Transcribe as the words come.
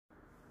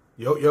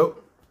Yo, yo.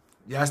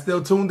 Y'all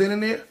still tuned in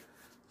there?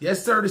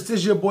 Yes, sir. This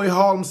is your boy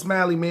Harlem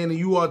Smiley, man, and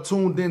you are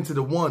tuned in to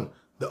the one,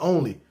 the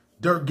only,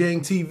 Dirt Gang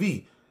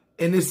TV.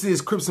 And this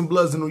is Crips and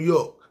Bloods in New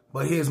York.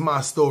 But here's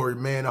my story,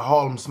 man, the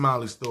Harlem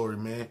Smiley story,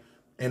 man.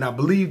 And I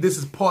believe this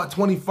is part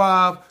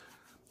 25,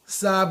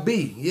 side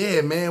B.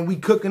 Yeah, man, we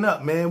cooking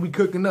up, man. We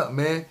cooking up,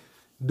 man.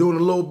 Doing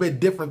a little bit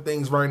different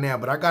things right now.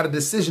 But I got a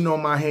decision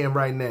on my hand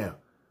right now.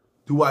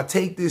 Do I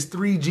take this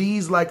 3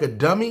 G's like a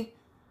dummy?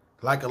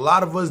 Like a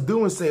lot of us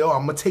do and say, oh,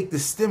 I'm going to take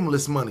this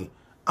stimulus money.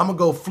 I'm going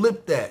to go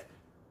flip that.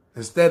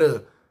 Instead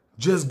of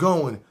just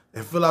going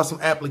and fill out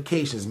some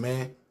applications,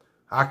 man.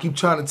 I keep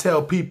trying to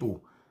tell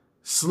people,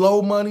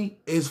 slow money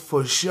is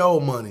for show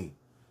money.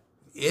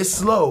 It's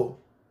slow,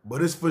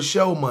 but it's for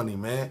show money,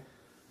 man.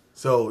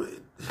 So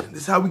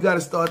this is how we got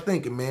to start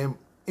thinking, man.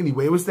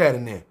 Anyway, what's that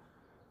in there?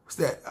 What's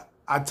that?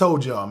 I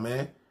told y'all,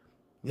 man.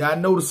 Y'all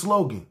know the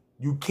slogan.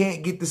 You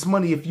can't get this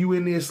money if you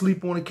in there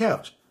asleep on the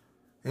couch.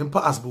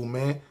 Impossible,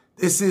 man.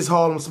 This is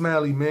Harlem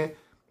Smiley, man.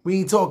 We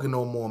ain't talking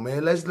no more,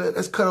 man.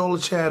 Let's cut all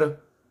the chatter.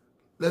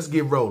 Let's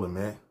get rolling,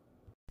 man.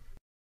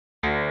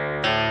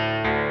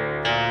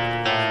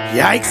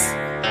 Yikes.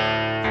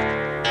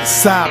 The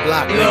side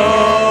block,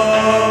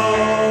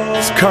 man.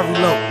 It's Curry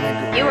Low,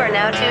 nigga. You are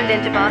now tuned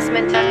into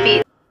Bossman Tough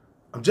Beat.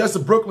 I'm just a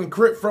Brooklyn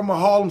Crip from a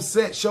Harlem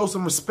set. Show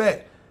some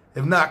respect.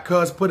 If not,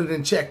 cuz, put it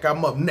in check.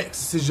 I'm up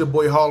next. This is your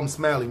boy Harlem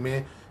Smiley,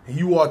 man. And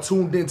you are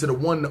tuned into the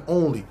one and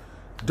only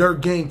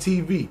Dirt Gang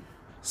TV.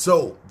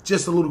 So,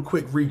 just a little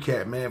quick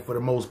recap, man, for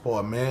the most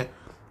part, man.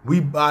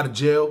 We out of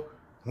jail.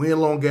 We in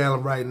Long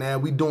Island right now.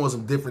 We doing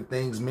some different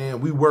things,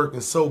 man. We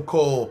working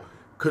so-called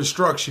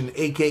construction,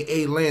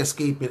 a.k.a.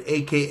 landscaping,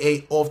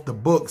 a.k.a. off the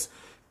books,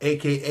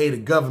 a.k.a. the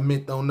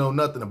government don't know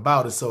nothing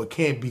about it, so it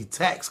can't be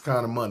tax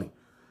kind of money.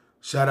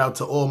 Shout out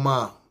to all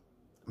my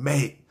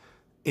mate.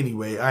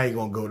 Anyway, I ain't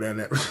going to go down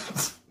that.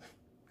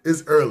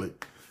 It's early.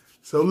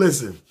 So,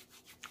 listen.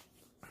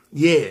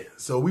 Yeah,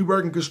 so we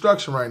working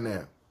construction right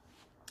now.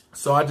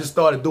 So I just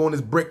started doing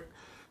this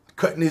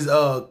cutting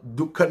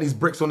these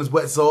bricks on this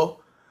wet saw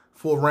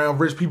for around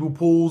rich people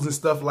pools and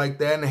stuff like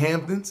that in the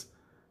Hamptons.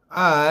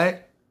 All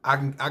right, I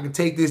can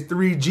take this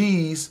 3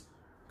 G's,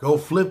 go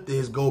flip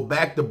this, go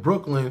back to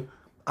Brooklyn.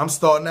 I'm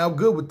starting out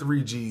good with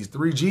 3 G's.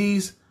 3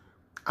 G's,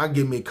 I can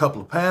give me a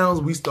couple of pounds.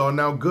 We starting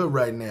out good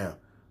right now.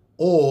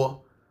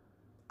 Or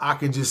I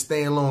can just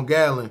stay in Long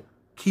Island,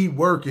 keep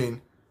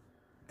working,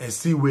 and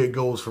see where it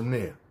goes from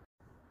there.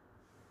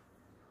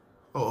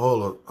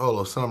 Oh, hold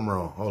up, something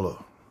wrong. Hold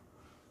up.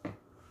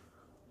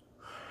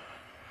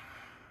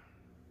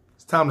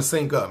 It's time to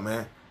sync up,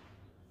 man.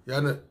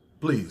 Y'all,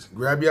 please,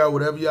 grab y'all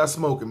whatever y'all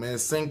smoking, man.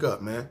 Sync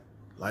up, man.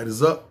 Light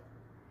us up.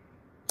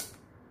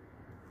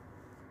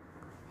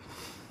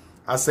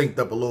 I synced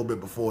up a little bit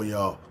before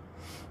y'all.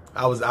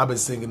 I've been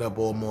syncing up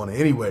all morning.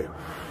 Anyway,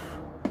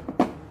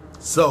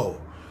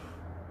 so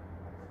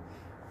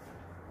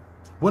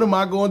what am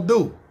I going to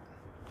do?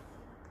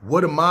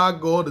 What am I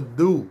going to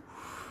do?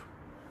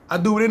 I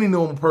do what any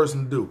normal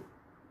person do.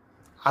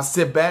 I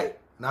sit back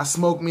and I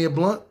smoke me a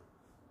blunt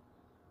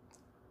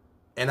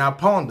and I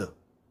ponder.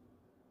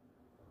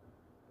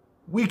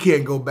 We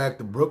can't go back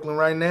to Brooklyn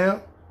right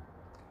now.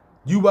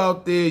 You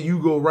out there, you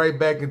go right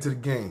back into the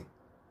game.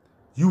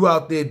 You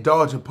out there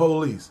dodging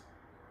police.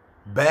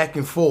 Back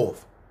and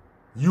forth.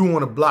 You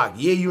on a block.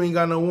 Yeah, you ain't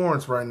got no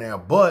warrants right now,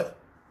 but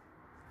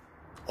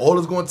all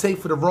it's going to take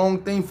for the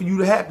wrong thing for you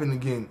to happen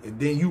again, and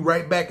then you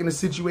right back in the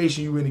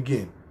situation you in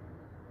again.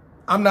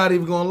 I'm not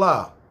even going to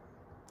lie.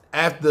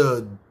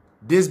 After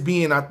this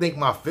being, I think,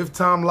 my 5th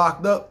time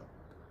locked up,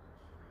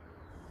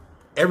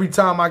 every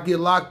time I get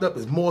locked up,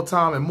 it's more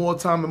time and more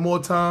time and more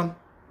time.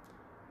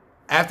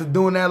 After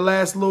doing that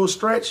last little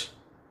stretch,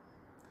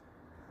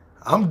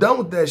 I'm done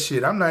with that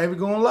shit. I'm not even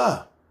going to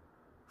lie.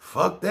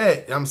 Fuck that.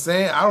 You know what I'm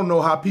saying? I don't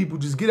know how people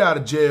just get out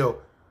of jail,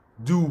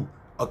 do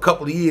a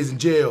couple of years in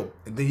jail,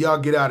 and then y'all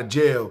get out of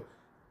jail,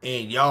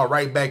 and y'all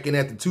right back in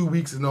after 2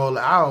 weeks and all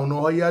that. I don't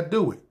know how y'all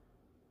do it.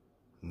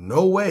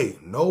 No way,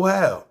 no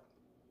how.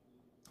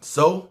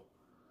 So,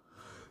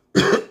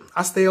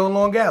 I stay on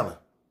Long Island.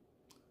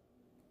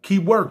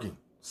 Keep working.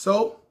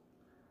 So,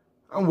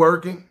 I'm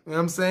working, you know what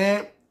I'm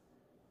saying?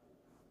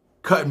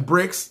 Cutting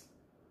bricks,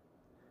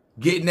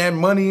 getting that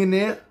money in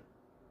there.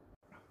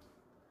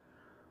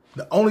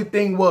 The only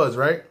thing was,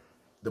 right,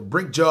 the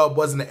brick job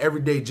wasn't an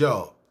everyday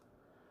job.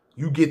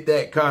 You get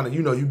that kind of,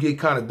 you get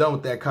kind of done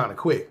with that kind of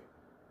quick.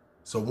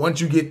 So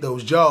once you get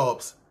those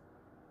jobs,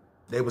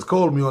 they was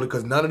calling me on it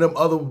because none of them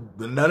other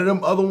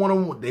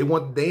one, they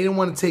didn't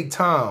want to take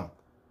time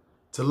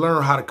to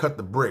learn how to cut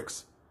the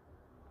bricks.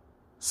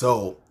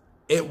 So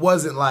it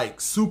wasn't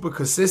like super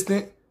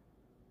consistent,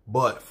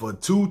 but for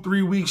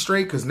 2-3 weeks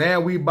straight, because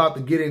now we about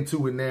to get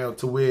into it now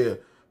to where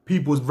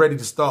people's ready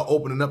to start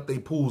opening up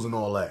their pools and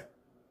all that.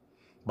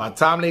 By the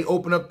time they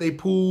open up their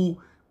pool,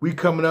 we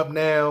coming up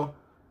now.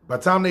 By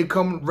the time they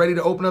come ready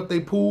to open up their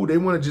pool, they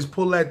want to just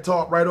pull that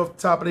top right off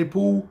the top of their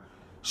pool.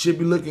 Should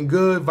be looking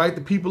good. Invite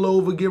the people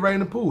over, get right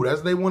in the pool. That's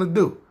what they want to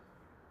do.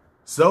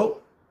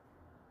 So,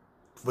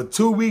 for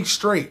 2 weeks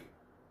straight,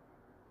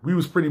 we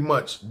was pretty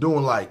much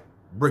doing like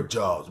brick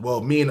jobs.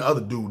 Well, me and the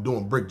other dude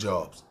doing brick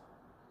jobs.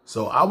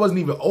 So I wasn't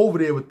even over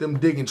there with them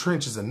digging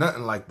trenches or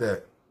nothing like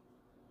that.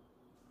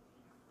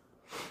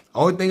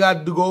 Only thing I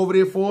had to go over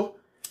there for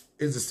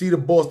is to see the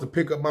boss to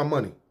pick up my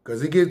money.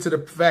 Because it gets to the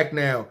fact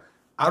now,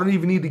 I don't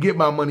even need to get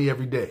my money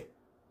every day.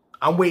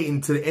 I'm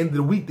waiting to the end of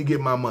the week to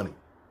get my money.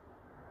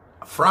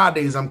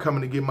 Fridays, I'm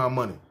coming to get my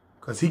money.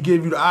 Because he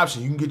gave you the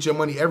option. You can get your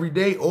money every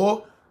day,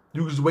 or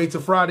you can just wait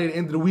till Friday at the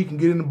end of the week and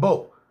get in the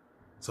boat.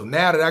 So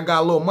now that I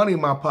got a little money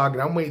in my pocket,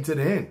 I'm waiting to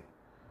the end.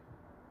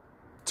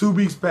 2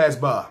 weeks pass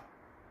by.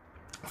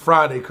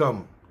 Friday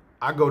come.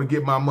 I go to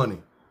get my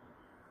money.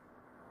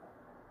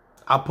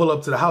 I pull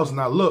up to the house and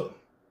I look.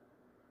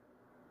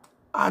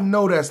 I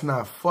know that's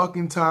not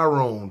fucking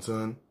Tyrone,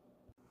 son.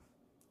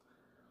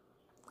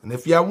 And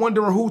if y'all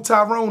wondering who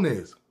Tyrone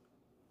is,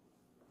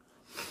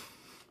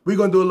 we're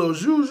going to do a little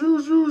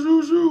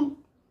zoo.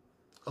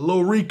 A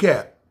little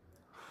recap.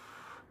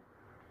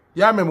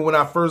 Y'all remember when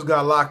I first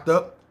got locked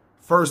up?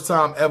 First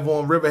time ever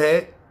on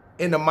Riverhead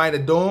in the minor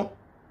dorm.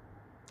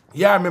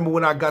 Y'all remember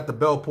when I got to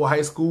Bellport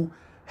High School,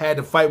 had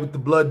to fight with the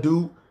blood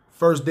dude,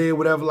 first day or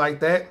whatever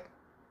like that?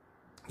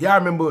 Y'all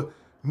remember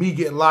me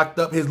getting locked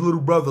up, his little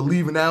brother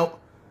leaving out,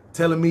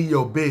 telling me,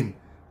 yo, Ben,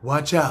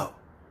 watch out.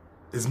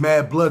 There's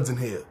mad bloods in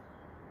here.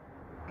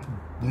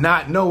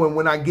 Not knowing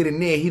when I get in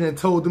there, he done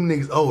told them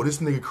niggas, oh, this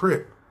nigga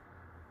Crip.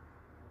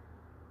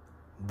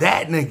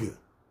 That nigga.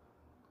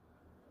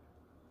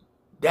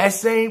 That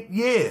same,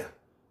 yeah,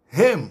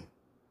 him.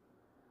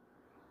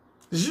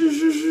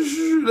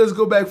 Let's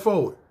go back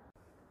forward.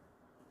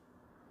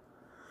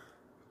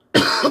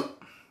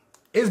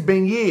 It's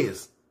been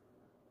years.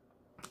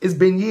 It's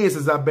been years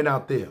since I've been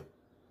out there.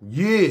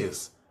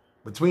 Years.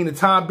 Between the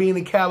time being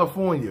in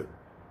California.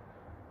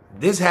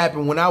 This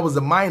happened when I was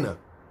a minor.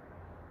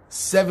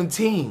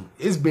 17.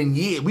 It's been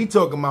years. We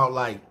talking about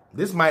like,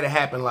 this might have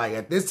happened like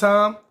at this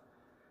time,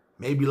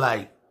 maybe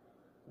like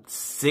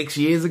 6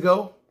 years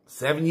ago,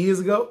 7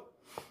 years ago.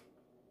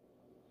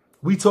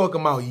 We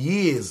talking about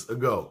years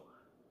ago.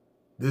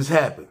 This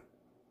happened.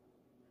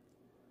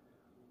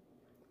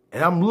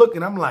 And I'm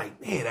looking, I'm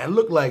like, man, that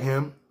look like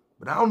him,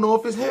 but I don't know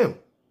if it's him.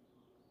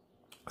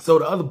 So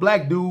the other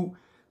black dude,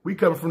 we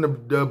coming from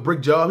the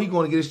brick job, he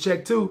going to get his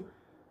check too.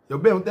 Yo,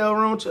 Ben, what the hell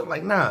wrong with you? I'm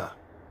like, nah.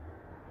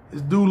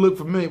 This dude look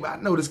familiar, but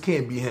I know this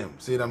can't be him.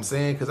 See what I'm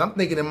saying? Because I'm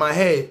thinking in my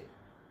head,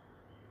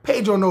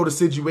 Pedro know the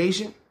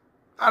situation.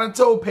 I done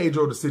told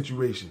Pedro the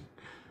situation.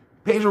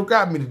 Pedro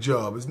got me the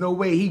job. There's no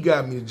way he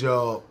got me the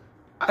job.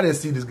 I didn't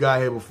see this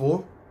guy here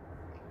before.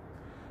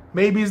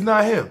 Maybe it's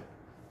not him.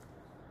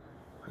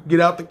 Get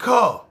out the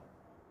car.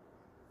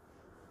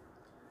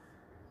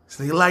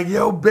 So they like,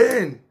 yo,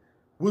 Ben,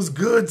 what's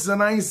good,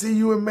 son? I ain't see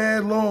you in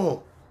mad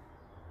long.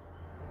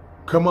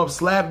 Come up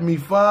slapping me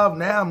 5.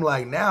 Now I'm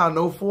like, now I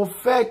know for a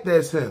fact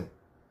that's him.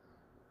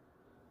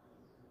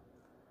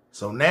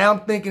 So now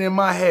I'm thinking in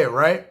my head,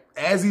 right?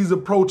 As he's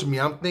approaching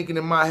me, I'm thinking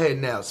in my head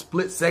now,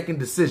 split-second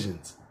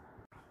decisions.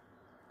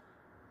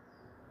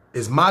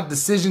 Is my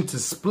decision to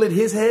split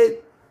his head?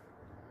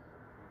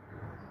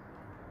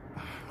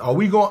 Are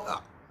we going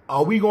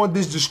to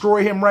just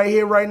destroy him right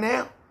here, right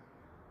now?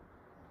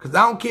 Because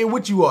I don't care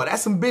what you are.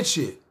 That's some bitch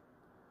shit.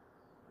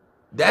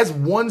 That's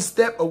one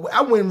step away.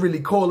 I wouldn't really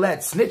call that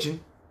snitching.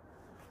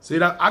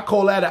 See, I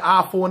call that an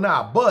eye for an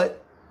eye.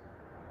 But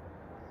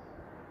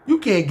you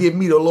can't give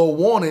me the little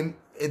warning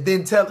and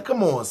then tell,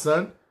 come on,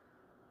 son.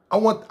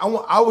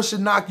 I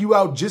should knock you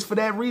out just for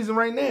that reason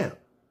right now.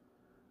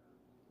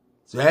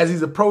 So as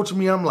he's approaching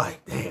me, I'm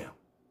like, damn.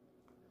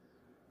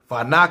 If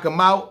I knock him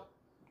out,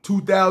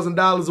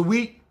 $2,000 a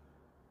week,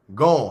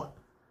 gone.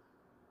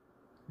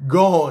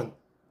 Gone.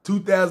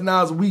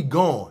 $2,000 a week,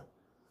 gone.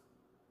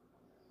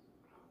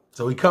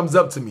 So he comes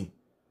up to me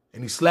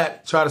and he try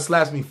to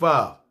slap me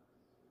 5.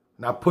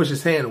 And I push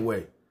his hand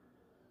away.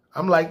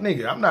 I'm like,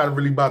 nigga, I'm not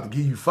really about to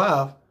give you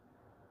 5.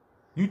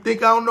 You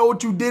think I don't know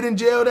what you did in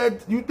jail?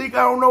 You think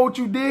I don't know what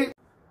you did?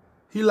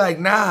 He like,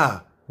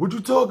 nah, what you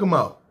talking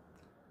about?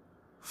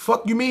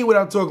 Fuck you mean what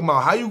I'm talking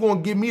about? How you gonna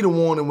give me the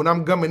warning when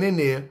I'm coming in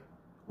there?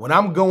 When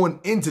I'm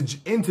going into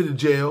the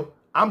jail,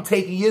 I'm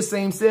taking your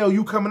same cell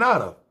you coming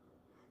out of.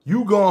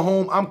 You going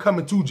home, I'm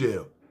coming to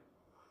jail.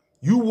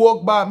 You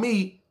walk by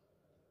me,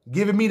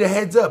 giving me the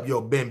heads up.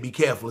 Yo, Ben, be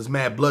careful. There's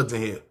mad bloods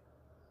in here.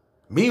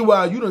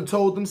 Meanwhile, you done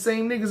told them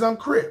same niggas I'm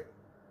Crip.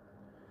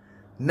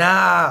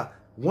 Nah,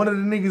 one of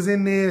the niggas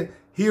in there,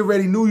 he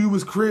already knew you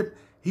was Crip.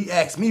 He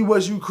asked me,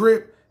 was you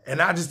Crip?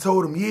 And I just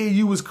told him, yeah,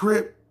 you was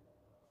Crip.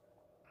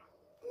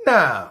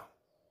 Nah.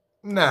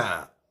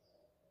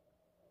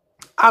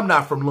 I'm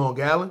not from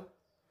Long Island.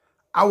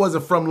 I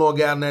wasn't from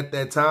Long Island at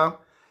that time.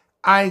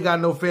 I ain't got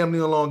no family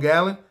on Long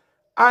Island.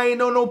 I ain't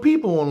know no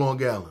people on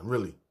Long Island,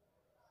 really.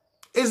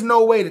 There's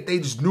no way that they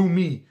just knew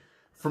me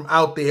from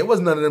out there. It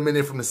wasn't none of them in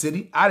there from the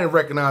city. I didn't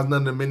recognize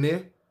none of them in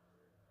there.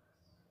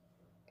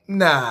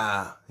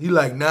 Nah. He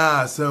like,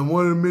 nah, son.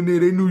 One of them in there,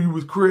 they knew you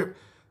was Crip.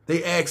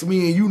 They asked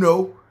me, and you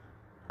know,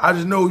 I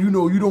just know, you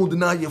don't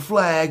deny your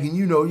flag, and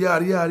you know,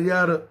 yada, yada,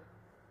 yada.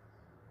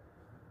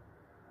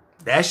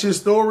 That's your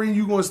story and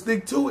you gonna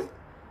stick to it?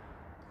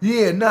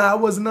 Yeah, nah, I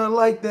wasn't nothing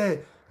like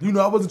that. You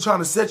know, I wasn't trying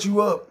to set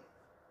you up.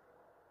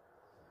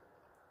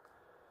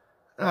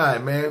 All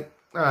right, man.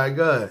 All right,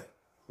 good.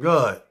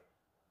 Good.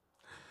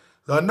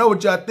 So I know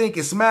what y'all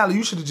thinking. Smiley,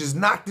 you should have just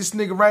knocked this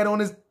nigga right on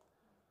his...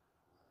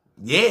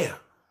 Yeah.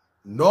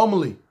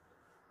 Normally,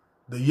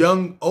 the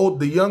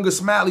younger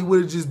Smiley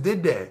would have just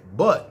did that.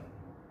 But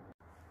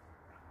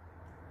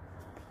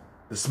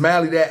the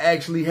Smiley that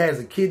actually has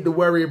a kid to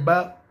worry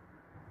about,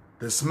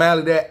 the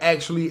Smiley that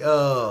actually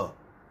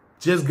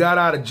just got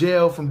out of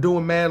jail from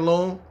doing mad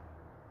long,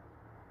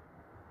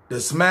 the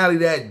Smiley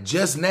that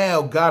just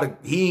now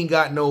he ain't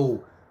got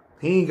no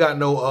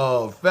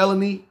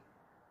felony.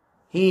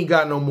 He ain't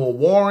got no more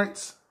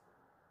warrants.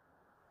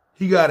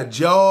 He got a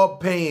job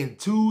paying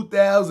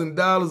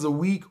 $2,000 a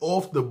week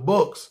off the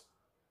books.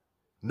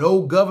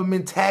 No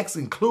government tax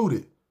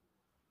included.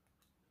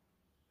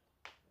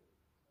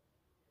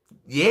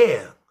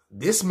 Yeah,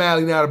 this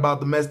Smiley not about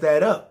to mess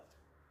that up.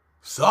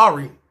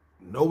 Sorry.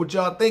 Know what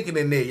y'all thinking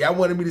in there. Y'all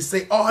wanted me to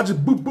say, oh, I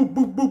just boop, boop,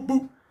 boop, boop,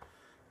 boop.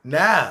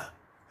 Nah,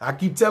 I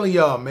keep telling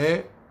y'all,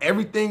 man.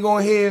 Everything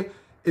on here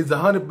is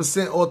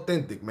 100%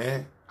 authentic,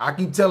 man. I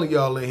keep telling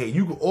y'all in here.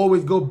 You can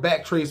always go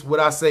backtrace what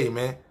I say,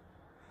 man.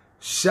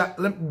 Let's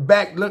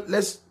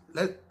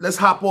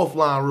hop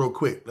offline real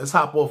quick. Let's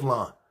hop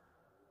offline.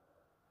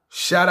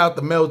 Shout out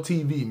to Mel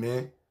TV,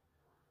 man.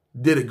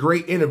 Did a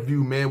great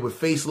interview, man, with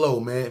Face Low,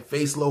 man.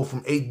 Face Low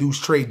from 8 Deuce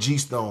Trey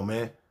G-Stone,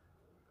 man.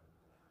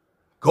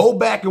 Go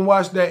back and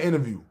watch that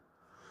interview.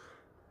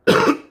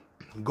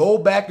 Go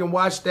back and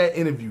watch that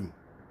interview.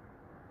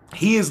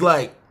 He is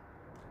like,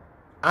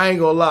 I ain't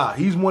gonna lie,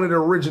 he's one of the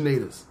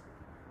originators.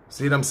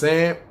 See what I'm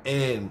saying?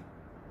 And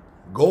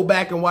go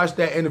back and watch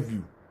that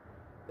interview.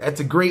 That's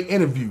a great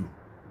interview.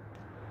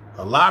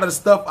 A lot of the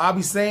stuff I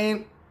be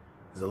saying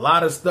is a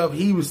lot of stuff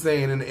he was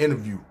saying in the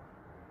interview.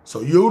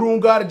 So you don't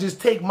gotta just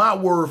take my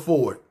word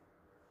for it.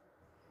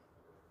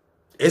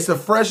 It's a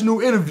fresh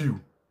new interview.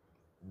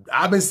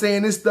 I've been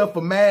saying this stuff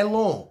for mad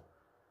long.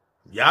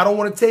 Y'all don't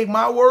want to take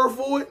my word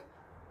for it?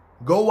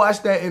 Go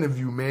watch that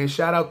interview, man.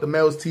 Shout out to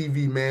Mel's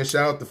TV, man.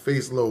 Shout out to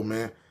Face Low,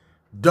 man.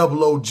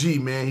 Double OG,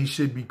 man. He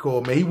should be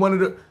called, man. He one of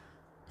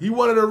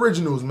the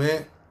originals,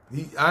 man.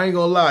 I ain't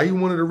gonna lie. He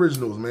one of the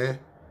originals, man.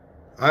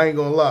 I ain't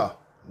gonna lie.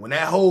 When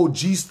that whole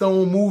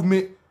G-Stone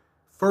movement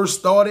first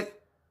started,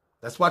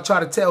 that's why I try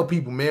to tell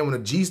people, man, when the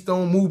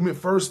G-Stone movement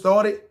first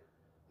started,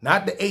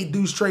 not the 8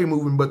 Deuce Trey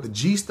movement, but the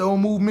G-Stone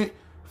movement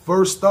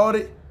first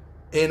started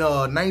in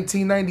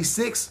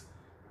 1996,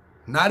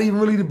 not even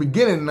really the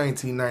beginning of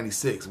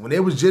 1996, when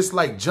it was just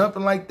like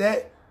jumping like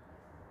that,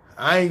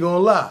 I ain't gonna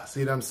lie. See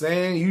what I'm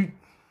saying? You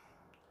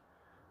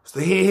used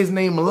to hear his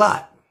name a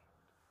lot.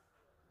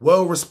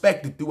 Well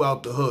respected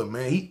throughout the hood,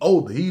 man. He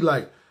older. He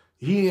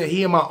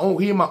and my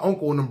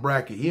uncle in them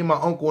bracket. He and my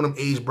uncle in them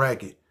age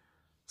bracket.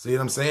 See what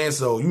I'm saying?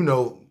 So, you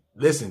know,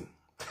 listen.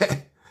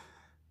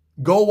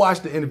 Go watch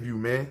the interview,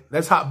 man.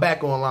 Let's hop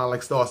back online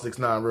like Star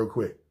 69 real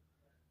quick.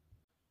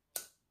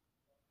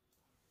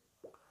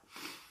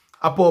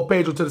 I pulled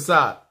Pedro to the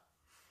side.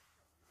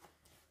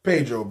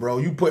 Pedro, bro,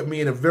 you put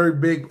me in a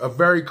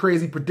very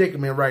crazy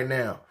predicament right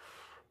now.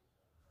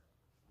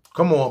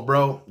 Come on,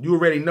 bro. You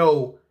already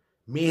know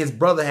me and his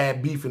brother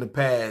had beef in the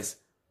past.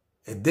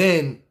 And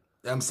then, you know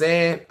what I'm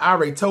saying, I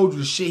already told you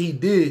the shit he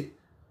did.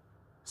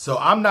 So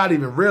I'm not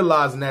even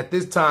realizing at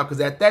this time,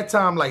 because at that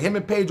time, like, him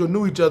and Pedro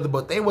knew each other,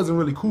 but they wasn't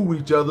really cool with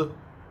each other.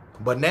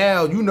 But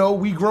now, you know,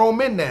 we grown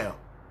men now.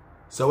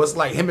 So it's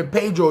like him and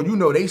Pedro, you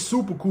know, they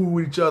super cool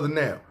with each other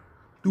now.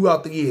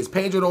 Throughout the years.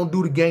 Pedro don't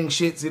do the gang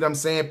shit, see what I'm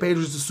saying?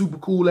 Pedro's a super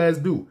cool ass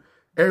dude.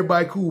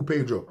 Everybody cool,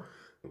 Pedro.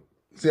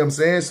 See what I'm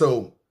saying?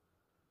 So,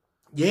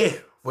 yeah,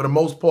 for the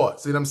most part.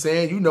 See what I'm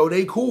saying? You know,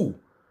 they cool.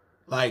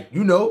 Like,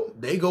 you know,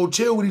 they go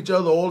chill with each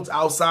other all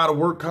outside of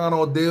work kind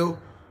of deal.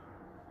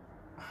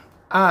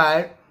 All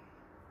right.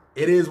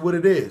 It is what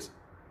it is.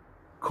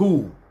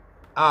 Cool.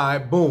 All right,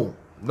 boom.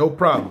 No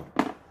problem.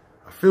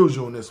 I feel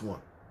you on this one.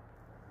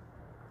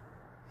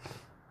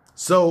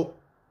 So,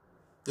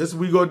 this is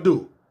what we gonna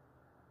do.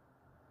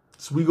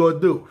 That's what we gonna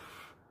do.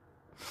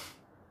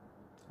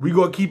 We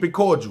gonna keep it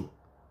cordial.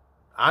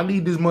 I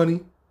need this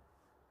money.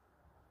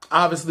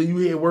 Obviously, you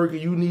here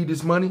working, you need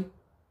this money.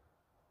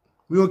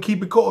 We gonna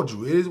keep it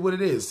cordial. It is what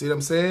it is. See what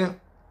I'm saying?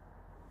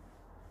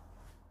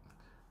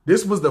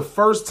 This was the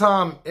first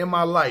time in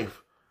my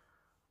life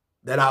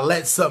that I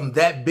let something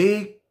that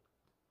big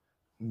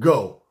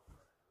go.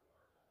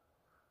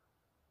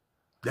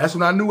 That's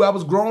when I knew I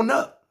was growing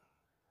up.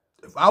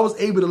 If I was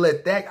able to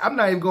let that, I'm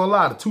not even gonna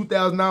lie, the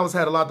 $2,000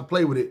 had a lot to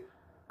play with it.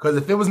 Because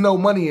if there was no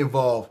money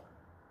involved,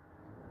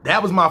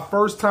 that was my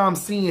first time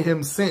seeing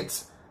him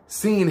since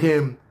seeing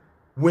him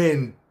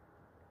when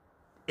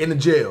in the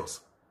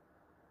jails.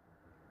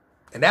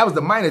 And that was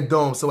the minor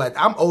dome. So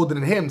I'm older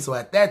than him. So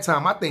at that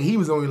time, I think he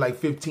was only like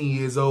 15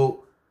 years old.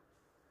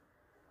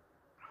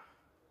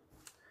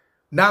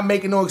 Not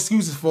making no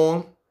excuses for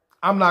him.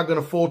 I'm not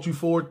going to fault you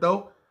for it,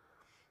 though.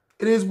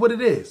 It is what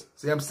it is.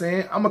 See what I'm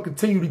saying? I'm going to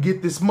continue to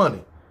get this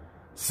money.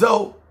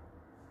 So,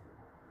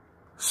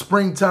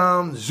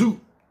 Springtime, zoot.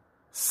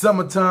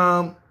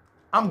 Summertime,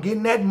 I'm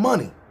getting that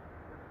money.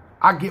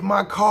 I get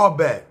my car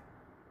back.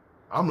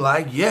 I'm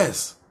like,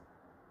 yes.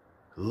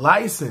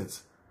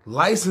 License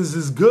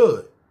is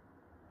good.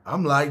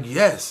 I'm like,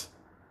 yes.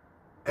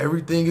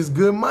 Everything is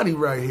good money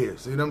right here.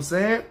 See what I'm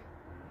saying?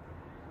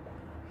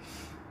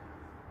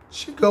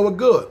 Shit going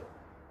good.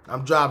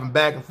 I'm driving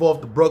back and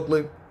forth to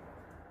Brooklyn.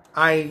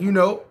 I ain't,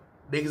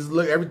 niggas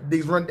look,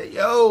 everything's run there.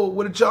 Yo,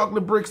 where the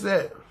chocolate bricks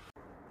at?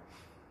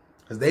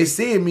 Cause they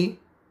seeing me,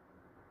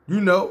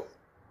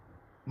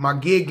 my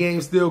gear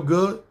game's still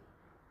good.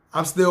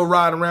 I'm still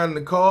riding around in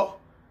the car.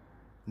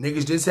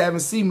 Niggas just haven't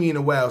seen me in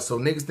a while, so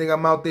niggas think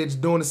I'm out there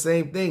just doing the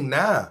same thing.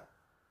 Nah.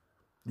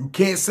 You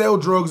can't sell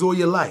drugs all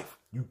your life.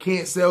 You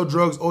can't sell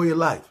drugs all your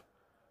life.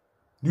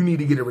 You need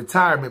to get a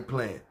retirement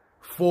plan.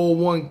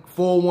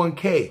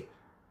 401k.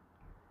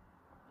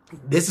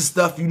 This is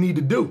stuff you need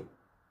to do.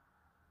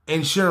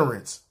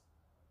 Insurance.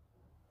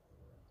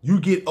 You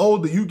get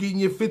older, you get in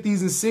your 50s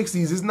and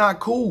 60s, it's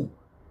not cool.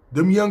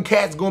 Them young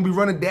cats gonna be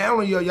running down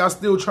on y'all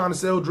still trying to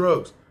sell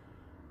drugs.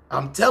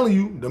 I'm telling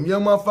you, them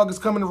young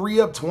motherfuckers coming to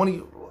re-up 20.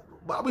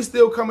 Why we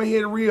still coming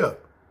here to re-up?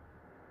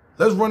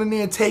 Let's run in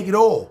there and take it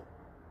all.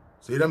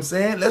 See what I'm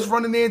saying? Let's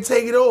run in there and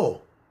take it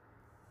all.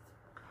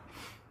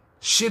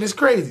 Shit is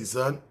crazy,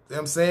 son. See what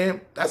I'm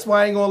saying? That's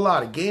why I ain't gonna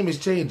lie. The game is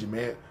changing,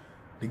 man.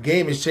 The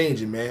game is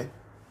changing, man.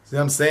 See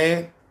what I'm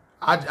saying?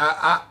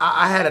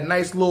 I had a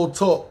nice little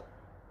talk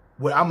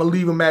where I'm gonna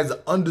leave him as an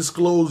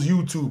undisclosed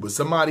YouTuber,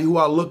 somebody who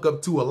I look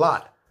up to a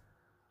lot.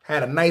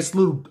 Had a nice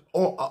little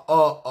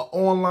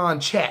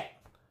online chat,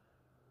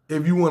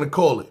 if you want to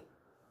call it,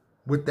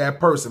 with that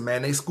person,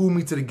 man. They schooled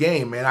me to the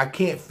game, man. I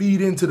can't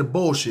feed into the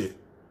bullshit.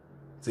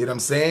 See what I'm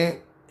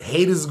saying?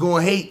 Haters is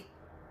gonna hate,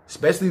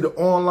 especially the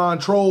online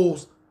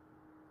trolls.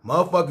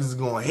 Motherfuckers is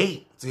gonna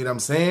hate. See what I'm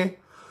saying?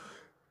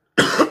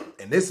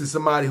 And this is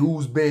somebody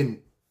who's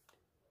been,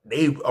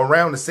 they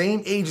around the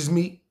same age as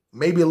me,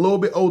 maybe a little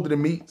bit older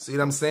than me. See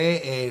what I'm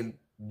saying? And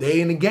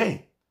they in the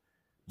game.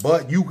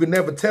 But you can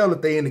never tell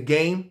that they in the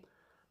game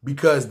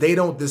because they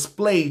don't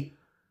display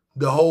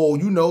the whole,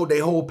 they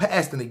whole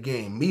past in the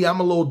game. Me, I'm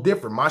a little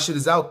different. My shit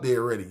is out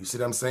there already. You see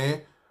what I'm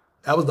saying?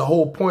 That was the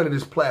whole point of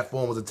this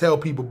platform, was to tell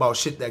people about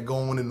shit that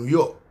going on in New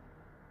York.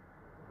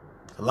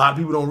 A lot of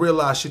people don't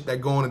realize shit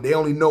that going on. They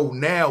only know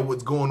now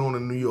what's going on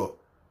in New York.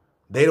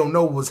 They don't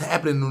know what's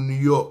happening in New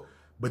York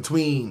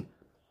between,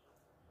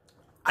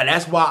 and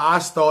that's why I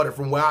started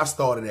from where I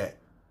started at,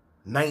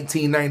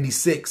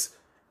 1996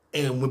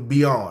 and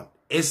beyond.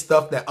 It's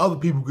stuff that other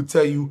people could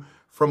tell you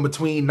from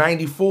between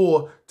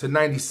 94 to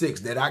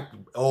 96 that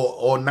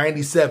or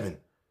 97.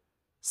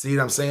 See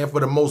what I'm saying?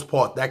 For the most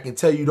part, that can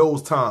tell you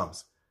those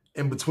times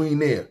in between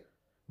there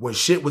when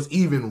shit was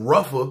even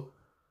rougher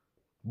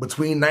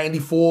between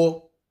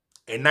 94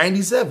 and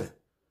 97,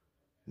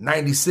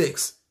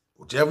 96,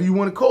 whichever you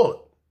want to call it.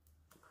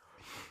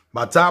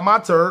 By the time I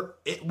turned,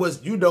 it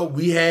was,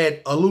 we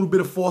had a little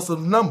bit of force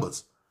of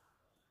numbers.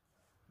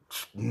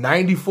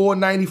 94,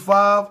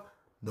 95,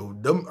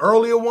 them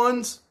earlier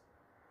ones,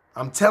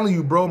 I'm telling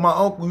you, bro, my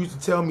uncle used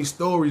to tell me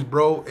stories,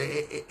 bro.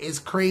 It's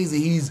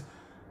crazy. He's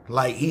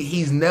like,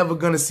 he's never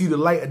going to see the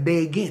light of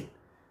day again.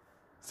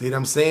 See what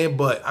I'm saying?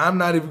 But I'm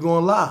not even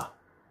going to lie.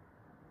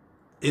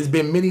 It's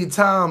been many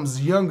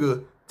times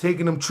younger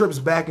taking them trips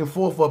back and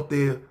forth up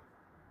there.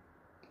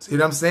 See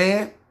what I'm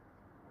saying?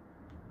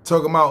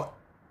 Talking about,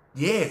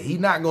 yeah, he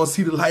not going to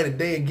see the light of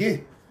day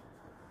again.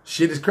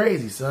 Shit is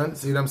crazy, son.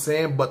 See what I'm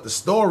saying? But the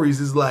stories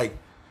is like,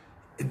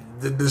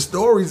 the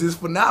stories is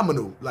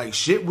phenomenal. Like,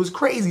 shit was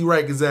crazy,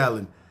 Rikers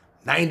Island.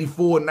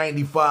 94,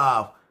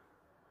 95.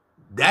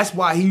 That's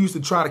why he used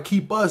to try to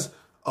keep us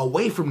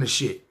away from the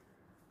shit.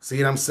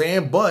 See what I'm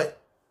saying? But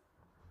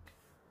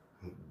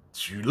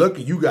you look,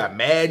 you got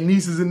mad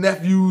nieces and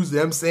nephews, you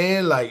know what I'm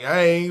saying? Like,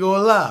 I ain't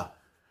gonna lie.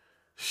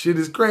 Shit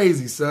is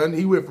crazy, son.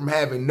 He went from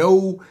having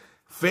no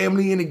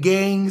family in the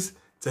gangs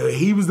to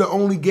he was the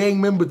only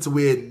gang member to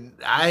where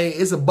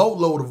it's a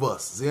boatload of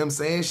us. See what I'm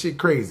saying? Shit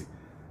crazy.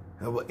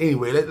 But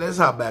anyway, let's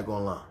hop back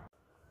online.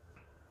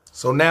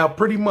 So now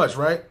pretty much,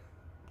 right,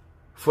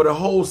 for the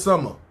whole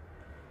summer,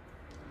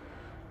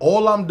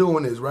 all I'm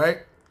doing is,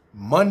 right,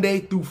 Monday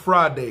through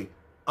Friday,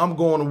 I'm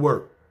going to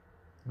work.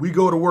 We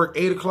go to work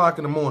 8 o'clock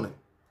in the morning.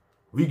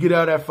 We get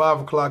out at 5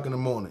 o'clock in the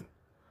morning.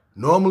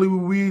 Normally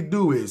what we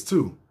do is,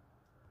 too,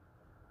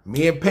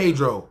 me and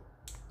Pedro,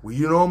 we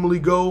normally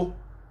go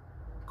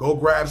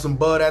grab some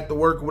bud at the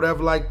work or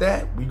whatever like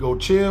that. We go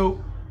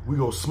chill. We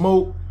go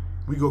smoke.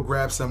 We go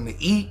grab something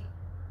to eat.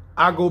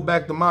 I go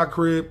back to my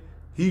crib.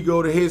 He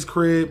go to his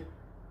crib.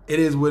 It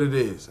is what it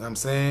is. I'm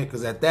saying,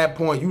 because at that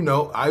point,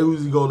 I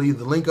usually go to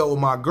either link up with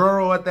my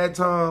girl at that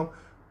time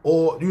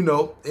or,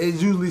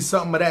 it's usually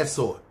something of that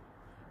sort.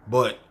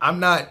 But I'm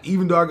not,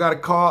 even though I got a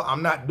car,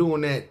 I'm not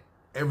doing that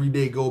every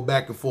day, go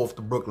back and forth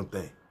to Brooklyn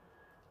thing.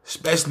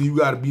 Especially you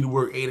got to be to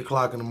work 8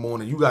 o'clock in the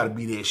morning. You got to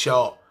be there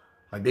sharp.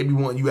 Like, they be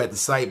wanting you at the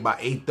site by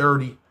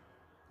 8:30.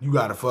 You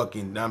got to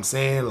fucking, you know what I'm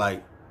saying?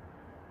 Like,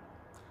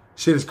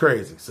 shit is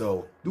crazy.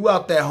 So,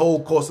 throughout that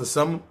whole course of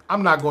summer,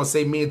 I'm not going to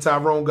say me and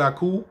Tyrone got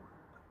cool.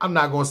 I'm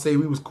not going to say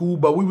we was cool,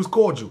 but we was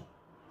cordial.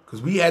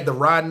 Because we had to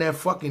ride in that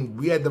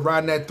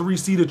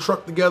 3-seater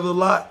truck together a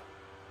lot.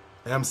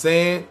 And I'm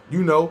saying,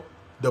 you know,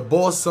 the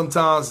boss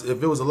sometimes,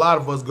 if it was a lot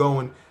of us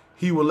going,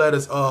 he would let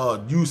us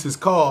use his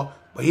car,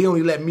 but he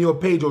only let me or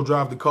Pedro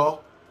drive the car.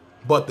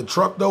 But the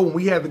truck, though, when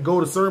we had to go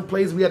to certain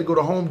places, we had to go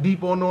to Home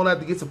Depot and all that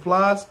to get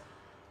supplies,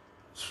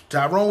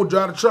 Tyrone would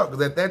drive the truck.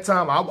 Because at that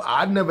time,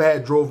 I never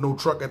had drove no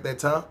truck at that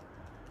time.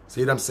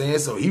 See what I'm saying?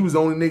 So he was the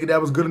only nigga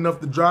that was good enough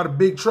to drive the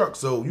big truck.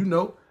 So, you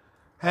know,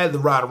 had to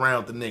ride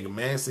around with the nigga,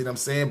 man. See what I'm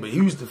saying? But he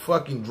used to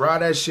fucking drive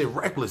that shit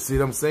reckless. See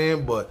what I'm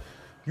saying? But,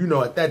 you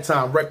know, at that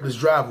time, reckless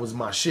drive was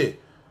my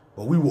shit.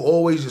 But we were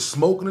always just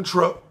smoking the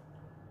truck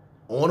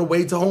on the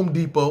way to Home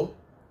Depot.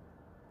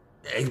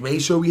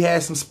 Made sure we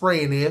had some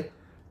spray in there.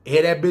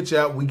 Air that bitch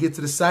out. We get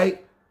to the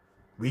site.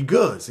 We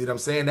good. See what I'm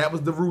saying? That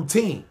was the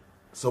routine.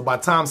 So by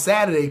the time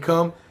Saturday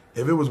come,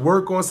 if it was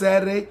work on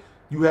Saturday,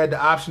 you had the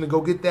option to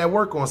go get that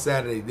work on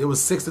Saturday. It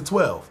was 6 to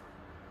 12.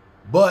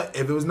 But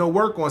if it was no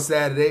work on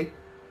Saturday,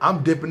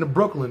 I'm dipping to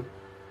Brooklyn.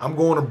 I'm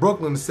going to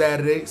Brooklyn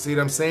Saturday. See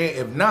what I'm saying?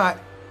 If not,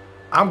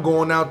 I'm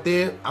going out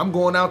there. I'm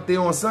going out there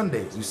on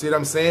Sundays. You see what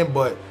I'm saying?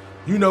 But,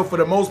 you know, for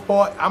the most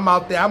part, I'm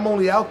out there. I'm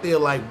only out there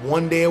like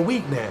 1 day a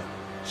week now.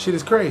 Shit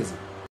is crazy.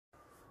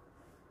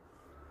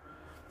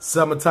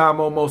 Summertime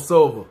almost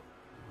over.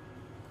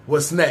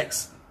 What's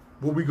next?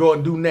 What we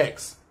gonna do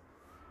next?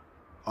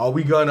 Are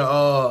we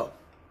gonna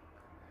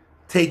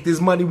take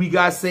this money we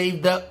got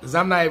saved up? Because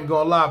I'm not even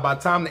gonna lie, by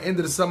the time the end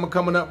of the summer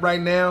coming up right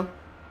now,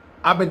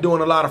 I've been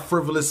doing a lot of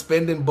frivolous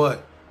spending,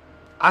 but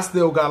I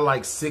still got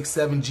like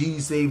 6-7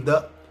 G's saved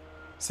up.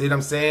 See what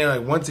I'm saying?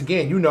 Like, once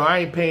again, you know, I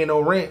ain't paying no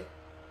rent.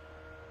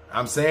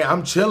 I'm saying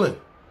I'm chilling.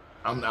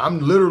 I'm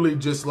literally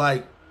just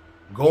like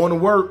going to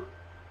work,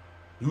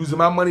 using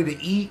my money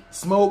to eat,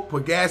 smoke,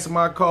 put gas in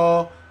my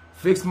car,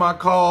 fix my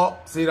car.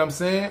 See what I'm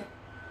saying?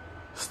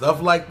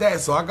 Stuff like that.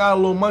 So I got a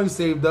little money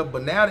saved up,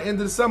 but now the end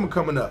of the summer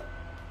coming up,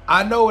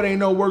 I know it ain't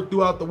no work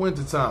throughout the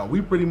winter time.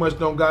 We pretty much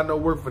don't got no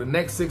work for the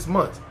next 6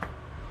 months.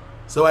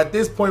 So at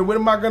this point, what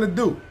am I gonna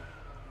do?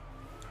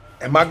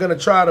 Am I gonna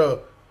try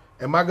to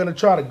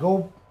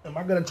go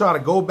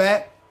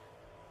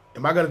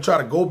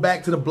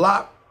back to the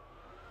block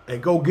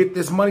and go get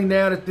this money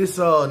now that this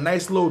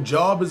nice little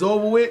job is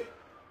over with?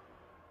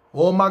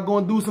 Or am I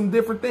gonna do some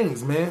different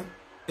things, man?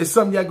 It's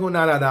something y'all going,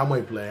 nah, I'm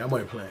only playing. I'm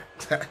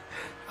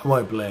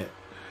only playing.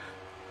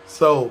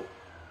 So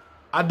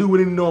I do what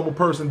any normal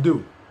person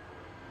do.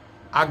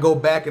 I go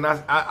back and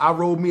I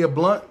roll me a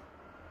blunt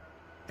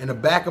in the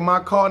back of my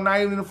car, not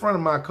even in the front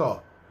of my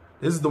car.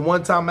 This is the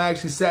one time I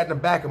actually sat in the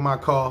back of my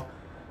car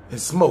and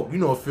smoked. You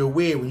know, it feel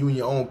weird when you in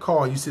your own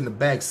car and you sit in the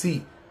back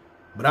seat,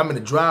 but I'm in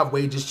the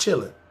driveway just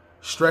chilling,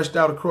 stretched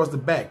out across the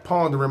back,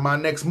 pondering my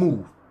next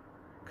move.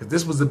 Because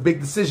this was a big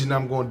decision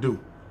I'm going to do.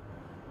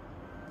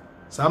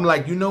 So I'm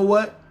like, you know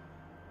what?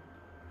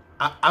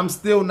 I'm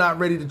still not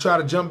ready to try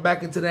to jump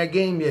back into that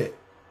game yet.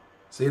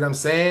 See what I'm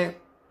saying?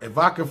 If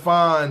I can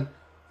find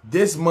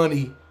this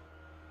money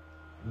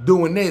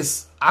doing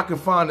this, I can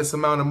find this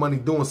amount of money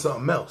doing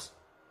something else.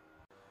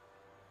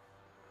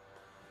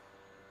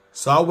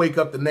 So I wake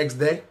up the next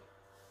day.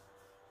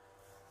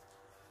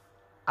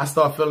 I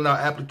start filling out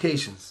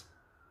applications.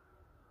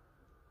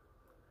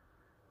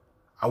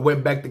 I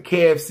went back to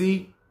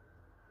KFC.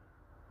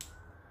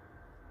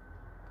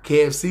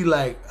 KFC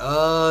like,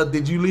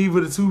 did you leave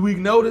with a 2-week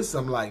notice?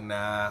 I'm like,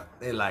 nah.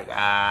 They're like,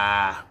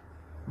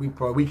 we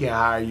can't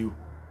hire you.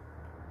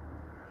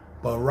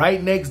 But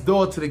right next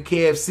door to the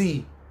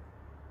KFC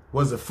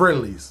was a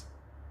Friendly's.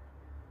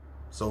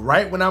 So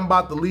right when I'm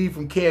about to leave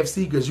from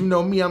KFC, because you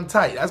know me, I'm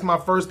tight. That's my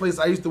first place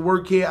I used to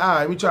work here. All right,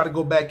 let me try to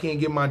go back here and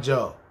get my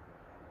job.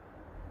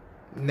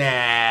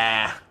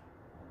 Nah.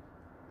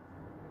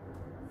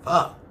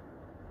 Fuck.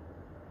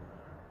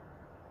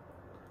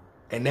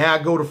 And now I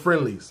go to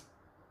Friendly's.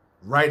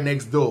 Right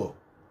next door.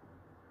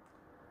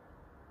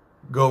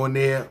 Go in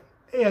there.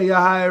 Hey, y'all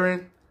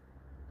hiring?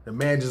 The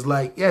man just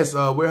like, yes,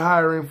 we're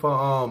hiring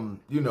for,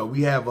 you know,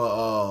 we have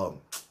a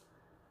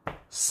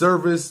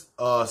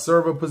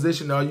server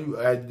position.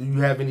 Do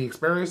you have any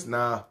experience?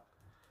 Nah.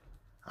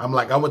 I'm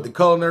like, I went to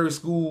culinary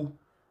school.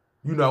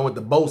 You know, I went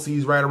to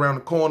Bosie's right around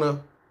the corner.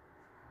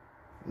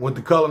 Went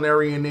to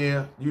culinary in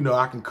there. You know,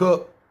 I can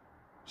cook.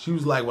 She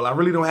was like, well, I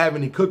really don't have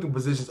any cooking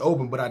positions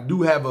open, but I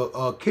do have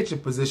a kitchen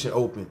position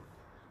open.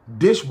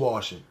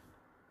 Dishwashing.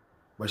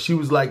 But she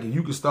was like,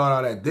 you can start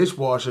out at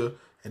dishwasher,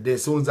 and then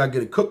as soon as I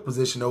get a cook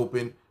position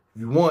open,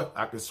 if you want,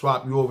 I can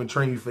swap you over and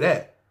train you for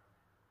that.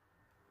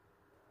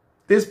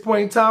 This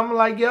point in time, I'm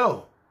like,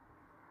 yo,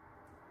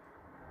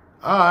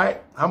 all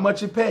right, how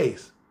much it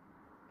pays?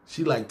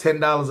 She like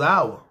 $10 an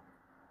hour.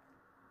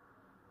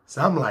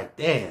 So I'm like,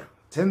 damn,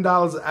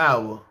 $10 an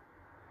hour,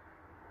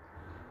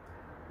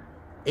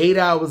 8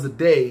 hours a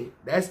day,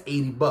 that's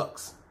 80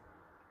 bucks.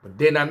 But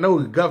then I know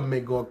the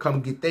government gonna come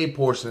get their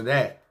portion of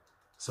that.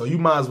 So you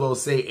might as well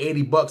say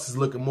 80 bucks is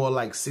looking more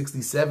like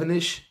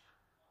 67-ish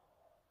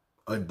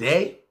a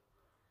day.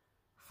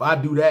 If I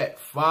do that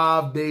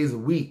 5 days a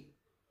week,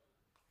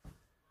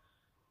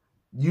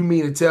 You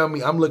mean to tell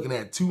me I'm looking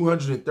at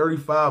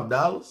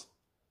 $235?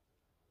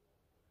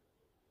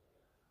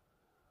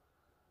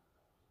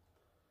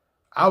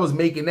 I was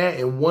making that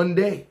in one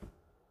day.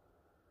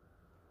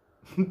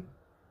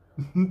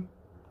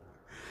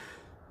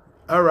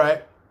 All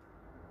right.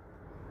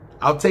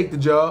 I'll take the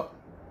job.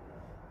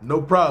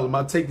 No problem.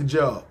 I'll take the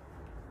job.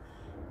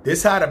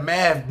 This how the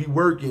math be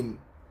working.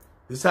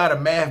 This how the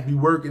math be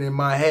working in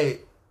my head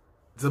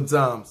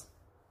sometimes.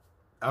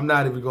 I'm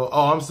not even going,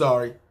 oh, I'm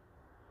sorry.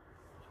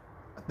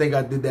 I think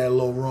I did that a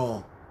little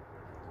wrong.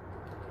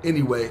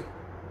 Anyway.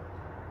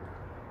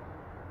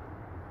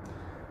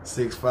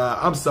 6'5".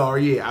 I'm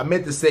sorry. Yeah, I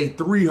meant to say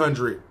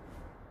 300.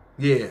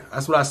 Yeah,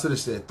 that's what I should have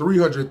said.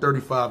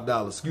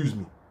 $335. Excuse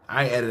me.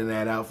 I ain't editing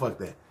that out. Fuck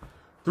that.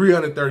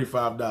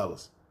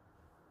 $335.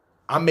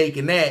 I'm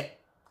making that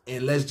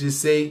in, let's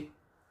just say,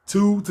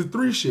 2 to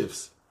 3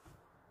 shifts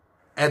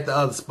at the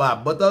other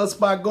spot. But the other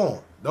spot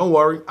gone. Don't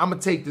worry. I'm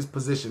going to take this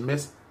position,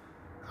 miss.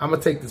 I'm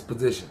going to take this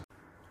position.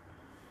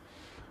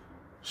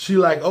 She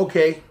like,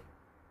 okay,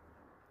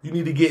 you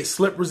need to get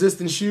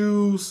slip-resistant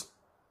shoes.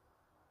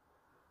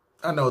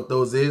 I know what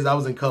those is. I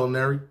was in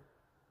culinary.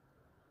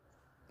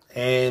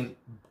 And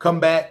come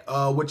back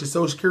with your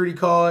social security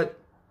card.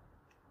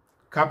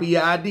 Copy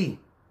your ID.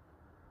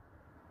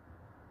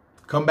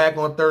 Come back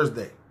on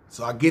Thursday.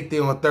 So I get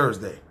there on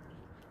Thursday.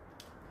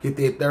 Get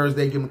there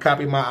Thursday, give them a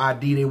copy of my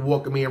ID. They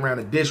walking me around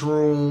the dish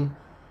room.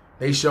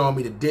 They showing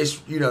me the dish,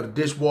 the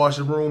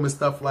dishwasher room and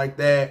stuff like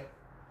that.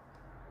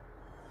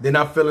 Then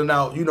I'm filling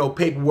out,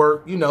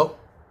 paperwork,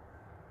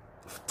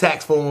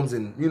 tax forms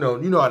and, you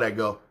know how that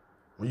go.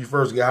 When you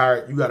first get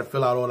hired, you got to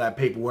fill out all that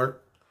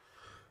paperwork.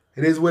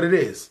 It is what it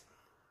is.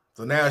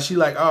 So now she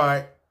like, all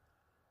right,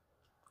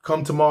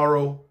 come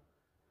tomorrow.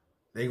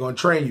 They going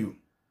to train you.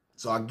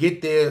 So I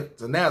get there.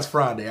 So now it's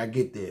Friday. I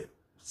get there,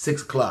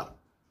 6 o'clock.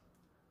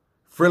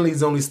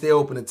 Friendly's only stay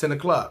open at 10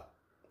 o'clock.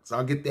 So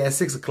I'll get there at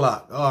 6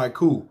 o'clock. All right,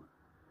 cool.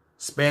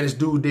 Spanish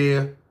dude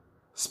there.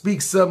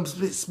 Speak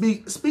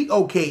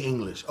okay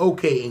English.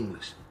 Okay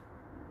English.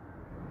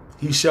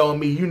 He's showing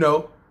me,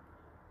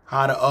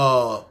 how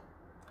to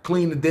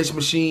clean the dish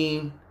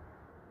machine,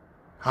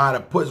 how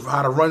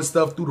to run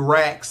stuff through the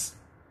racks.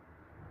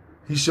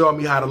 He's showing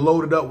me how to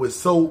load it up with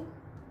soap.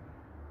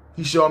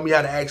 He's showing me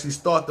how to actually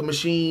start the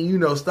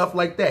machine, stuff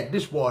like that,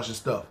 dishwasher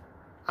stuff.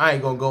 I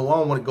ain't gonna go. I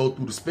don't want to go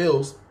through the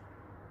spills.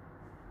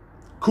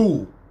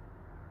 Cool.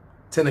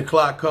 10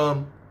 o'clock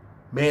come.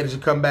 Manager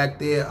come back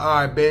there. All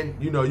right, Ben,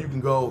 you can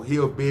go.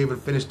 He'll be able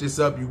to finish this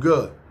up. You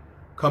good.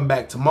 Come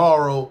back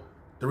tomorrow,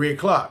 3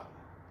 o'clock.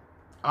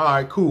 All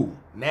right, cool.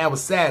 Now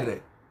it's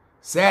Saturday.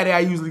 Saturday, I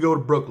usually go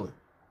to Brooklyn.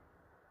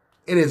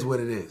 It is what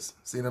it is.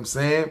 See what I'm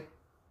saying?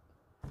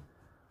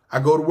 I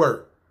go to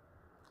work.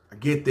 I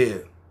get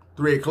there,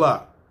 3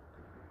 o'clock.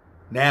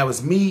 Now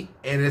it's me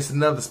and it's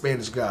another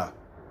Spanish guy.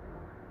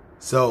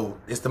 So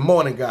it's the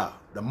morning guy.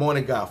 The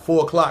morning guy,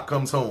 4 o'clock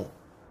comes home.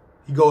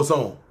 He goes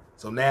home.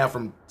 So now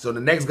the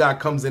next guy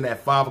comes in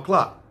at 5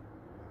 o'clock.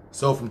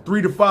 So from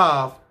 3 to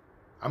 5,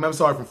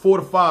 from 4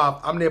 to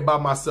 5, I'm there by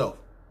myself.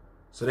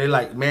 So they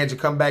like, manager,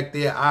 come back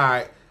there. All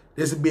right,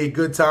 this would be a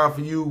good time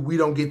for you. We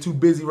don't get too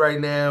busy right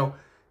now.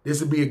 This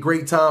would be a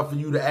great time for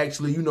you to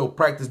actually,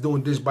 practice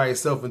doing dish by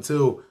yourself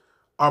until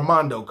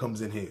Armando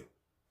comes in here.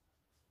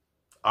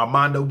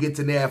 Armando gets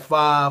in there at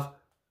 5.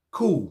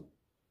 Cool.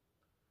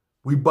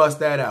 We bust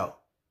that out.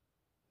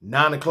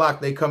 9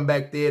 o'clock, they come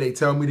back there. They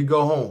tell me to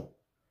go home.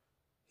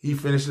 He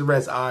finished the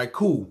rest. All right,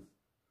 cool.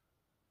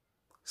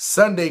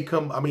 Sunday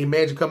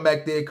manager come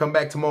back there. Come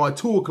back tomorrow at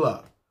 2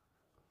 o'clock.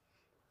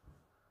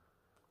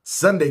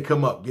 Sunday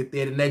come up. Get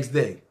there the next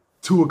day.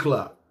 2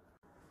 o'clock.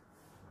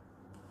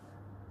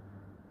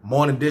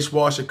 Morning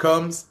dishwasher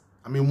comes.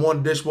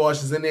 Morning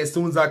dishwasher's in there. As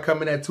soon as I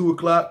come in at 2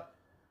 o'clock,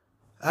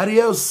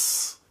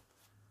 adios.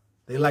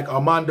 They like,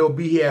 Armando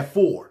be here at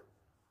 4.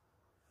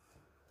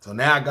 So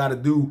now I got to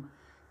do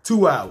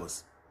 2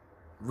 hours.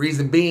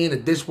 Reason being, the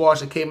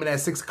dishwasher came in at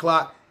 6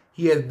 o'clock.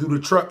 He had to do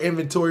the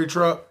inventory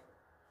truck.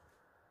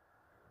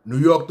 New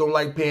York don't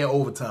like paying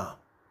overtime.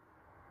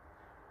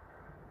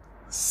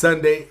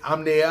 Sunday,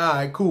 I'm there. All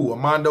right, cool.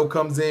 Armando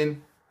comes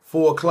in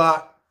 4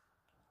 o'clock.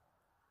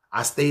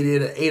 I stay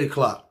there at 8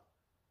 o'clock.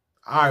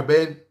 All right,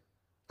 Ben.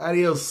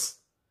 Adios.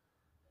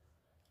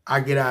 I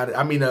get out.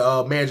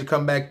 The manager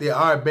come back there.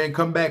 All right, Ben,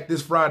 come back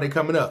this Friday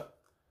coming up.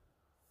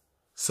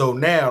 So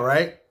now,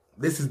 right,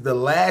 this is the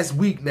last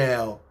week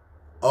now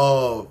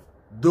of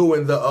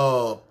doing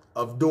the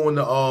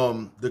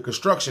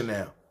construction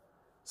now.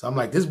 So I'm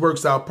like, this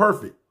works out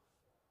perfect.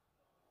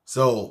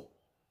 So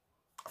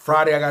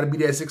Friday I got to be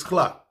there at 6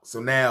 o'clock.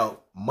 So now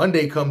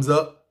Monday comes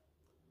up.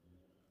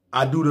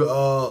 I do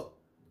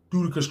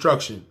the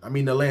construction.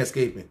 The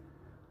landscaping.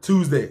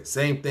 Tuesday,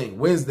 same thing.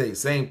 Wednesday,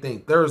 same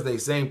thing. Thursday,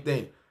 same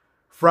thing.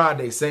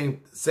 Friday,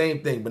 same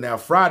thing. But now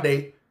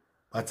Friday,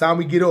 by the time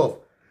we get off,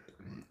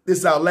 this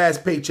is our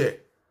last paycheck.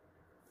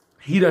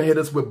 He done hit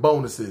us with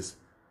bonuses.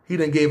 He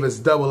done gave us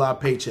double our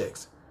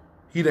paychecks.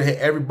 He done hit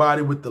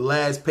everybody with the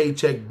last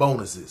paycheck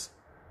bonuses.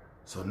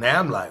 So now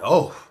I'm like,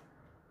 oh,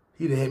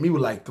 he done hit me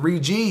with like 3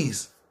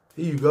 G's.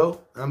 Here you go. You know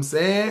what I'm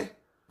saying?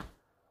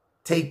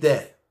 Take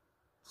that.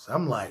 So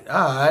I'm like,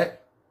 all right.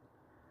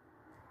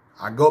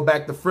 I go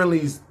back to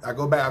Friendly's. I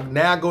go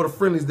to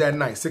Friendly's that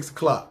night, 6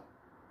 o'clock.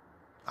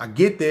 I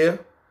get there.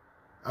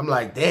 I'm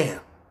like,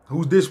 damn,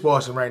 who's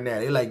dishwashing right now?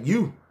 They like,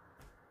 you.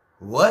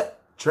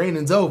 What?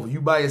 Training's over.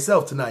 You by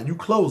yourself tonight. You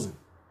closing.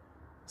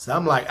 So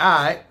I'm like,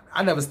 all right.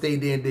 I never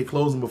stayed there and did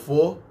closing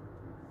before.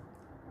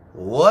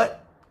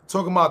 What?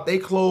 Talking about they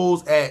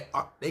close at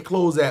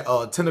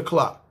 10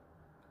 o'clock.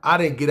 I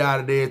didn't get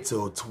out of there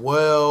till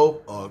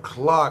 12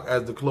 o'clock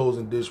as the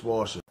closing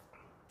dishwasher.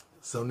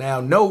 So now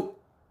note,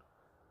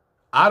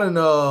 I done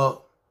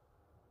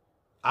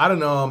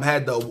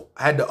had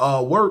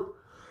to work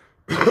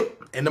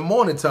in the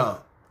morning time.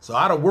 So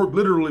I done worked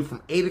literally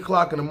from 8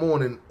 o'clock in the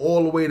morning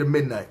all the way to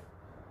midnight.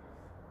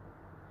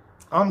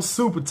 I'm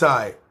super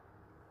tired.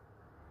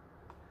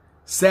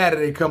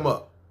 Saturday come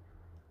up.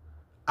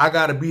 I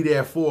gotta be there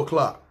at 4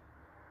 o'clock.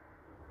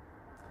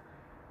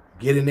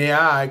 Get in there,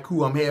 all right,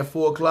 cool. I'm here at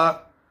 4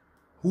 o'clock.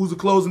 Who's the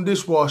closing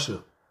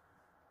dishwasher?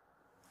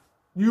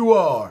 You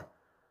are.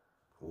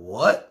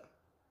 What?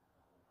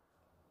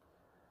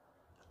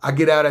 I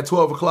get out at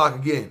 12 o'clock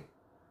again.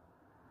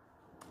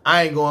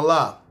 I ain't gonna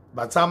lie.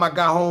 By the time I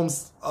got home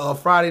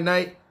Friday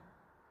night,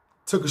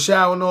 took a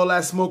shower and all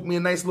that, smoked me a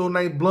nice little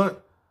night blunt,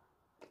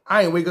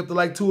 I ain't wake up till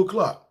like 2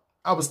 o'clock.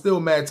 I was still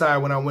mad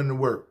tired when I went to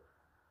work.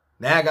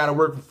 Now I gotta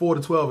work from 4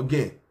 to 12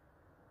 again.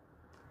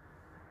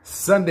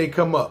 Sunday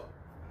come up.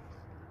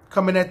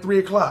 Coming at 3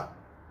 o'clock.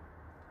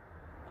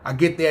 I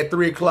get there at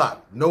 3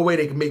 o'clock. No way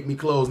they can make me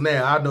close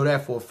now. I know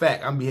that for a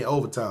fact. I'm being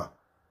overtime.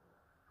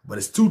 But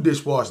it's 2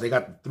 dishwashers. They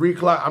got the 3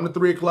 o'clock. I'm the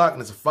 3 o'clock,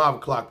 and it's a 5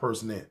 o'clock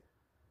person there.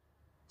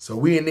 So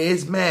we in there.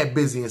 It's mad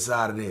busy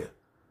inside of there.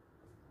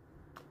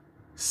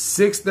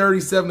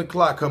 6:30, 7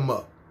 o'clock come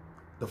up.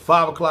 The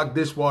 5 o'clock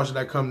dishwasher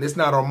that come, it's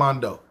not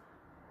Armando.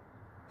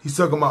 He's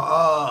talking about,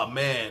 oh,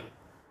 man,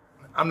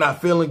 I'm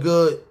not feeling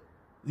good.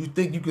 You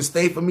think you can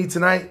stay for me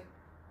tonight?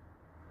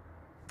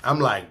 I'm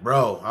like,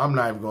 bro, I'm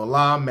not even going to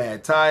lie. I'm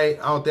mad tight.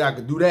 I don't think I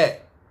could do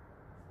that.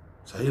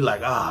 So he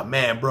like, ah,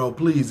 man, bro,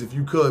 please, if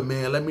you could,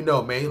 man, let me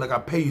know, man. He like, I'll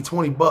pay you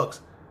 20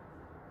 bucks.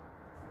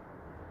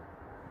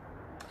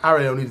 I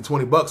really don't need the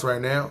 20 bucks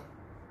right now.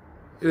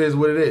 It is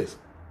what it is.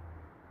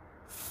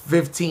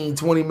 15,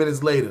 20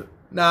 minutes later.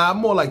 Nah,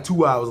 more like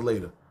 2 hours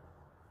later.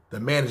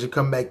 The manager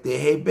come back there.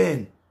 Hey,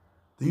 Ben,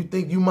 do you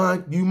think you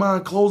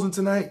mind closing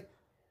tonight?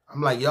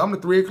 I'm like, yo, I'm the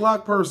 3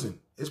 o'clock person.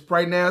 It's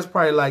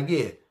probably like,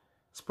 yeah.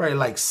 It's probably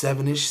like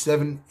 7-ish,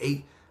 7,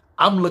 8.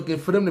 I'm looking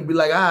for them to be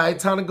like, all right,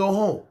 time to go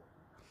home.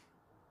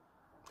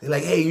 They're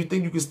like, hey, you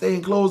think you can stay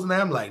and close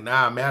tonight? I'm like,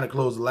 nah, man, I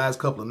closed the last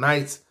couple of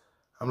nights.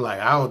 I'm like,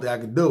 I don't think I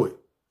can do it.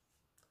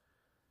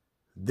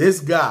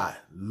 This guy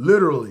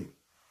literally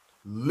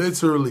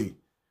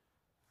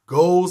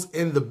goes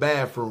in the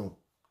bathroom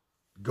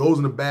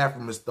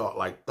and start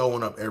like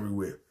throwing up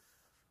everywhere.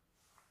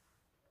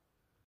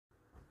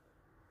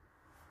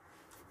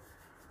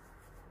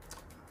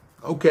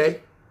 Okay.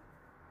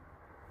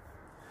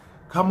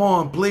 Come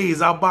on,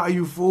 please. I'll buy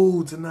you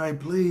food tonight,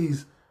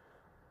 please.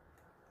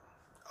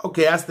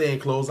 Okay, I stay in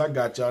close. I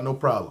got y'all. No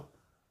problem.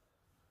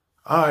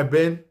 All right,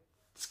 Ben.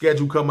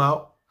 Schedule come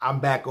out. I'm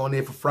back on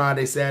there for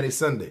Friday, Saturday,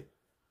 Sunday.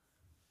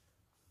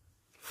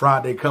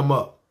 Friday come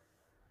up.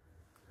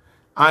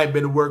 I ain't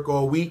been to work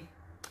all week.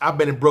 I've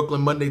been in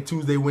Brooklyn Monday,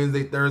 Tuesday,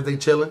 Wednesday, Thursday,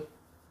 chilling.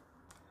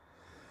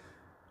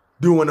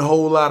 Doing a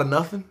whole lot of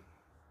nothing.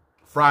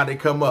 Friday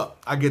come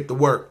up. I get to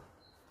work.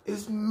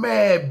 It's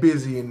mad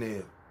busy in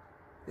there.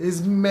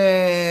 It's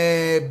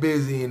mad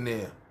busy in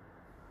there.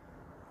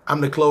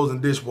 I'm the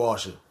closing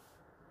dishwasher.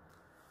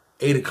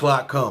 8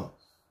 o'clock come.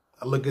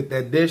 I look at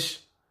that dish.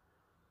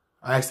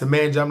 I ask the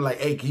manager, I'm like,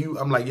 hey,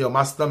 I'm like, yo,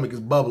 my stomach is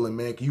bubbling,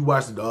 man. Can you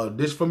wash the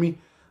dish for me?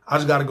 I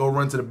just got to go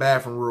run to the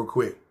bathroom real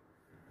quick.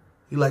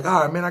 He like,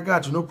 all right, man, I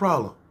got you. No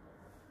problem.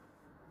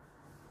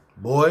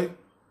 Boy,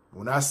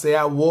 when I say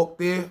I walked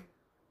there,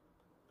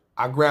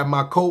 I grabbed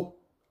my coat,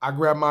 I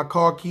grabbed my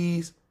car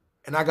keys,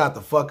 and I got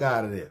the fuck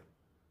out of there.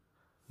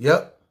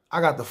 Yep,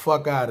 I got the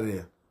fuck out of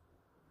there.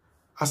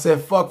 I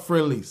said, fuck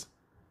Friendly's.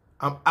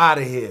 I'm out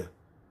of here.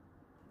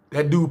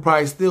 That dude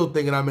probably still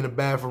thinking I'm in the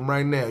bathroom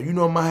right now. You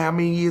know how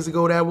many years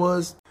ago that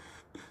was?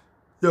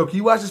 Yo, can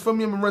you watch this for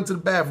me? I'm going to run to the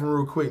bathroom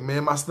real quick,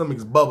 man. My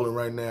stomach's bubbling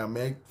right now,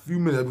 man. A few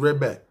minutes, I'll be right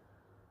back.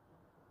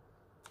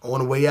 On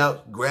the way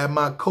out, grab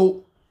my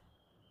coat.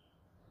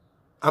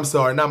 I'm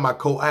sorry, not my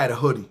coat. I had a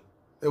hoodie.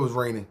 It was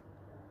raining.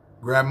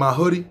 Grab my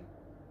hoodie.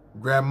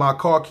 Grab my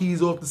car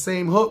keys off the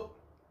same hook.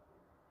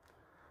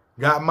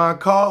 Got my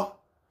car.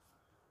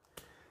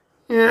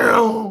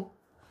 I'm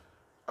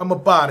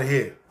up out of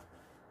here.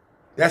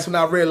 That's when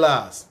I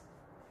realized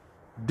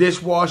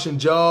dishwashing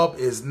job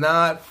is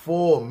not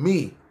for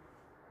me.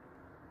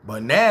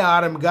 But now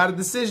I done got a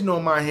decision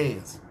on my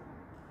hands.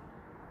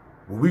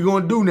 What we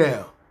gonna do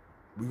now?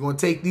 We gonna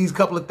take these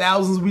couple of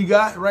thousands we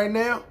got right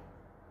now?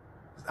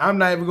 I'm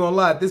not even gonna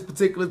lie, at this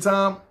particular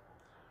time,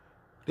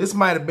 this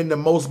might have been the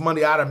most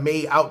money I'd have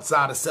made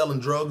outside of selling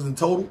drugs in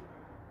total.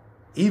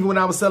 Even when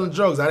I was selling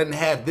drugs, I didn't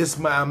have this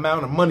amount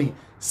of money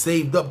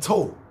saved up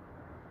total.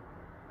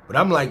 But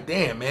I'm like,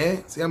 damn,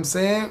 man. See what I'm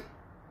saying?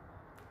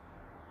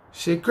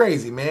 Shit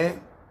crazy,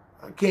 man.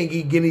 I can't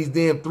keep getting these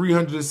damn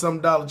 $300 and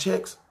some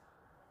checks.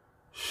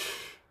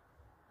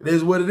 It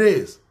is what it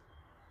is.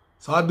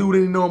 So I do what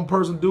any normal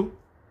person do.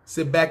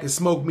 Sit back and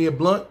smoke me a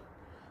blunt.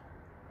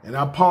 And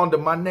I ponder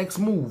my next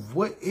move.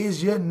 What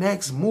is your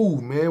next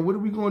move, man? What are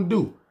we going to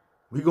do?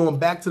 We going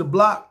back to the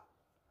block?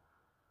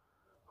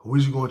 Or we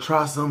just going to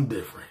try something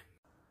different?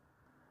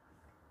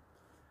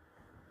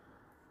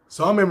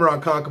 So I'm in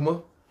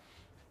Ronkonkoma.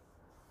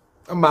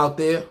 I'm out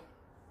there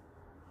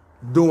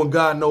doing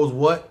God knows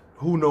what,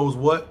 who knows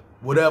what,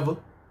 whatever.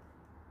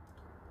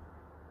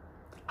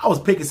 I was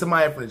picking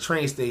somebody up from the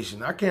train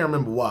station. I can't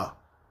remember why.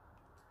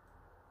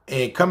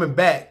 And coming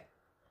back,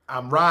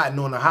 I'm riding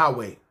on the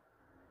highway.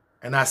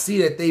 And I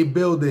see that they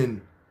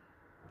building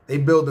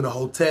a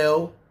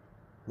hotel.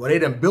 Well, they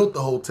done built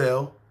the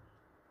hotel.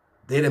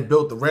 They done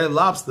built the Red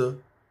Lobster.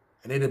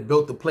 And they done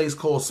built the place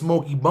called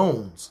Smoky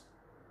Bones.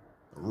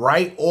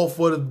 Right off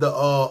of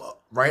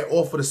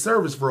the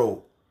service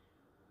road.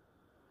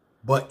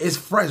 But it's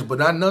fresh, but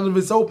none of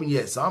it's open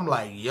yet. So I'm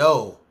like,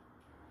 yo,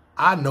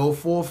 I know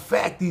for a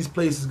fact these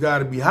places got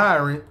to be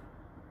hiring.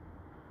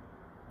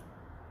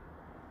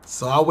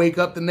 So I wake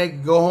up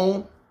go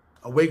home.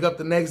 I wake up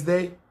the next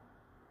day.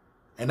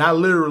 And I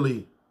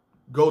literally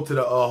go to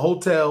the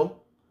hotel.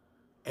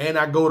 And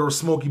I go to a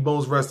Smoky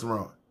Bones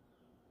restaurant.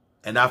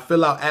 And I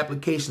fill out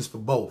applications for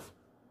both.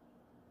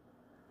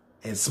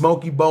 And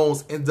Smoky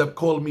Bones ends up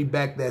calling me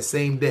back that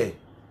same day.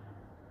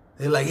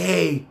 They're like,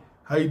 hey,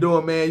 how you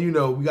doing, man? You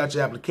know, we got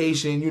your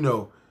application. You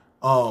know,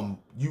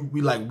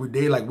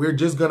 we're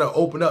just gonna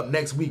open up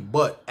next week.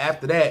 But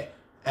after that,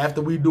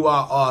 after we do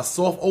our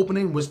soft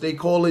opening, which they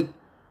call it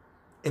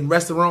in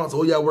restaurants,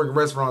 all y'all work in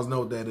restaurants know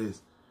what that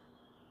is.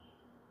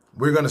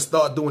 We're gonna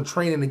start doing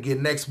training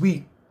again next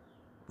week.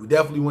 We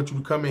definitely want you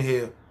to come in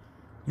here.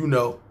 You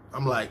know,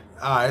 I'm like,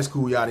 all right, it's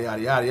cool, yada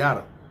yada yada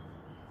yada.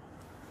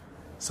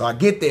 So I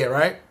get there,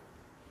 right?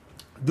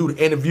 Do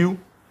the interview.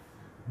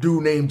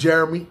 Dude named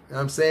Jeremy, you know what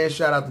I'm saying?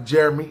 Shout out to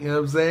Jeremy, you know what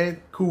I'm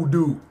saying? Cool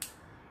dude,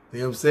 you know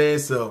what I'm saying?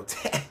 So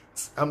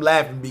I'm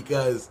laughing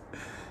because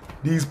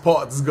these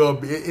parts is going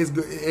to be, it's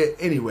good.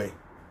 Anyway,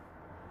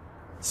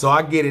 so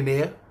I get in there,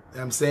 you know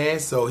what I'm saying?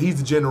 So he's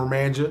the general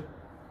manager.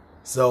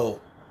 So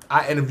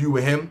I interview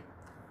with him.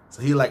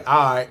 So he like,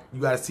 all right,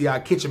 you got to see our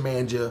kitchen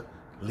manager,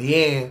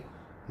 Leanne,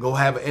 go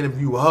have an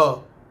interview with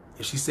her.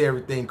 If she say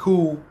everything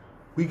cool,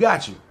 we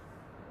got you.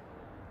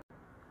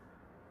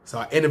 So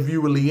I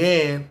interview with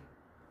Leanne.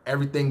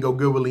 Everything go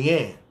good with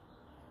Leanne.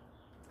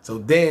 So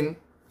then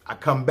I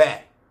come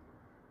back.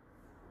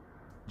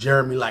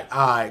 Jeremy like,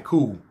 all right,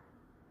 cool.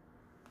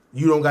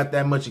 You don't got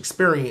that much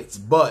experience,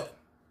 but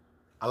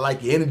I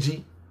like your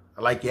energy.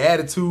 I like your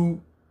attitude.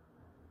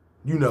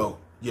 You know,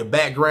 your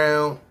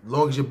background. As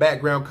long as your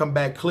background come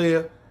back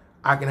clear,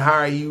 I can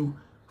hire you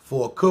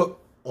for a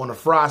cook on a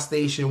fry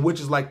station, which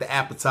is like the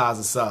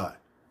appetizer side.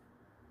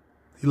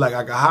 He like,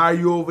 I can hire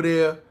you over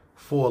there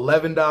for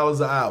 $11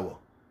 an hour.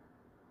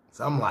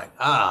 So I'm like,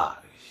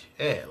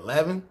 shit,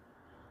 11?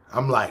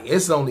 I'm like,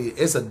 it's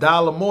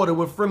 $1 more than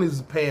what Friendly's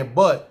is paying,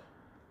 but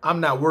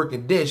I'm not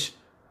working dish.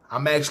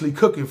 I'm actually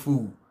cooking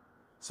food.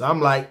 So I'm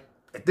like,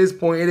 at this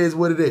point, it is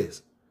what it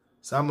is.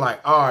 So I'm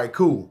like, all right,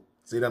 cool.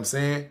 See what I'm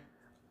saying?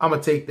 I'm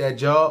going to take that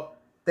job.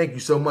 Thank you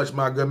so much,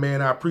 my good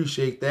man. I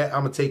appreciate that.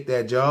 I'm going to take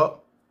that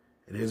job.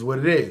 It is what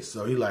it is.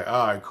 So he like,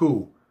 all right,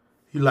 cool.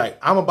 He like,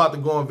 I'm about to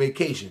go on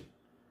vacation.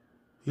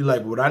 He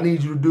like, what I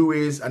need you to do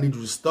is I need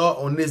you to start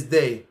on this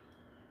day.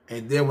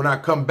 And then when I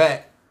come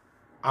back,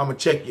 I'm going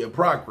to check your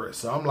progress.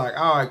 So I'm like,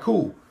 all right,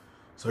 cool.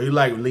 So he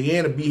like,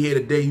 Leanne will be here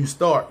the day you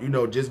start. You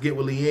know, just get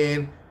with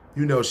Leanne.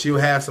 You know, she'll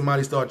have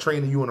somebody start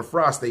training you on a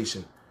fry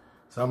station.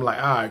 So I'm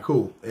like, all right,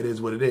 cool. It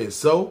is what it is.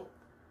 So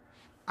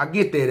I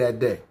get there that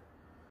day.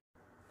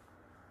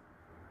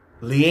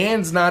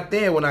 Leanne's not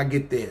there when I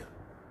get there.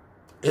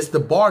 It's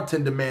the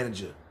bartender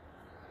manager.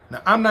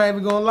 Now, I'm not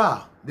even going to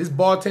lie. This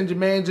bartender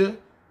manager,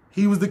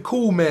 he was the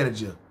cool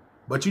manager.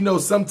 But you know,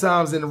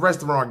 sometimes in the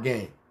restaurant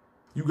game,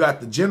 you got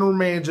the general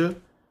manager,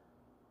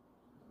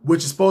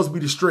 which is supposed to be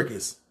the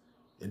strictest.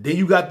 And then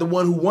you got the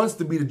one who wants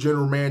to be the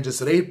general manager.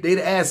 So they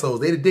the assholes.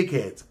 They the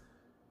dickheads.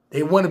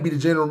 They want to be the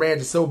general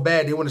manager so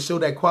bad. They want to show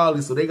that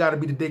quality. So they got to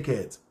be the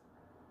dickheads.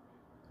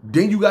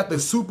 Then you got the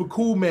super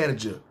cool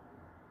manager.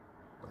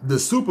 The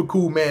super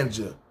cool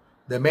manager.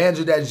 The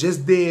manager that's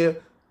just there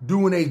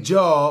doing a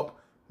job.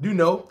 You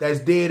know,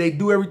 that's there. They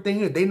do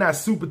everything. They not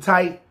super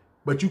tight,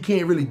 but you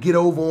can't really get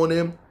over on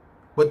them.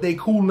 But they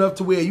cool enough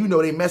to where, you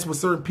know, they mess with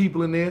certain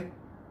people in there.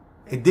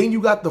 And then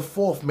you got the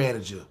fourth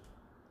manager.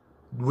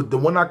 With the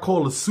one I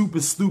call a super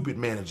stupid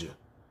manager.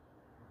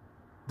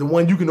 The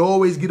one you can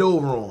always get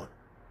over on.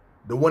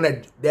 The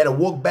one that'll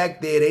walk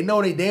back there. They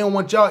know they don't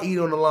want y'all to eat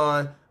on the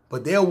line.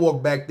 But they'll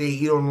walk back there,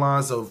 eat on the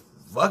line. So,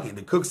 fuck it.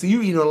 The cook see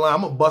you eat on the line.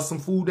 I'm going to bust some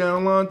food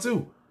down the line,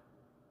 too.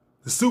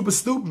 The super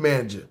stupid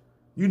manager.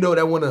 You know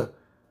that want to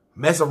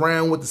mess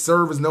around with the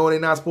servers knowing they're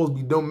not supposed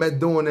to be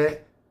doing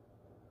that.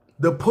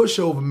 The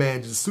pushover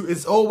manager.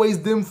 It's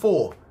always them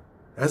four.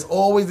 That's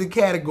always the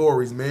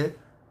categories, man.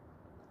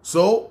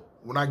 So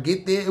when I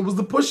get there, it was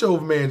the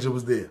pushover manager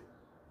was there.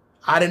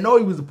 I didn't know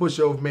he was the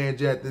pushover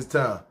manager at this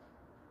time.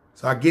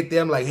 So I get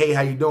there, I'm like, hey,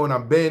 how you doing?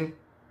 I'm Ben.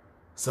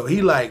 So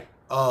he like,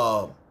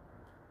 yeah,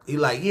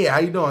 how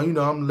you doing? You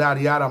know, I'm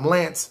yada yada, I'm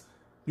Lance.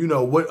 You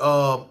know,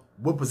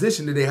 what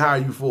position did they hire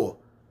you for?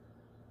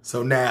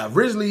 So now,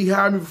 originally he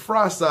hired me for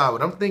fry side,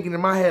 but I'm thinking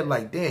in my head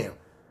like, damn,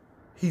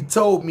 he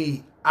told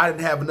me I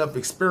didn't have enough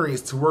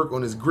experience to work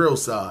on his grill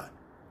side.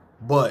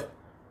 But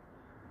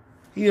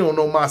he don't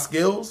know my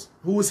skills.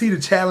 Who is he to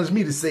challenge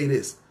me to say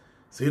this?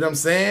 See what I'm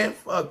saying?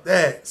 Fuck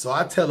that. So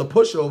I tell the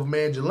pushover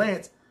manager,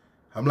 Lance,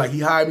 I'm like, he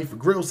hired me for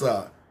grill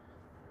side.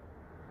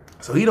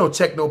 So he don't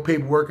check no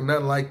paperwork or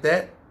nothing like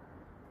that.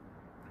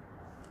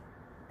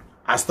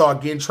 I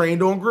start getting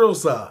trained on grill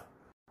side.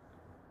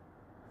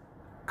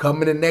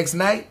 Coming the next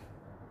night,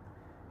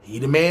 he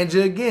the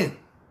manager again.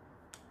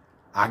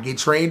 I get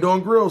trained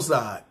on grill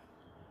side.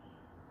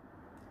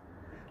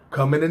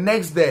 Coming the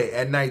next day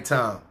at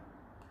nighttime.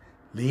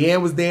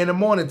 Leanne was there in the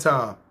morning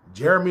time.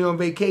 Jeremy on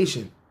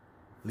vacation.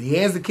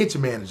 Leanne's the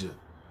kitchen manager.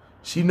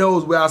 She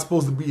knows where I'm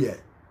supposed to be at.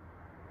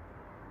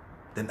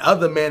 Then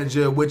other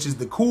manager, which is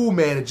the cool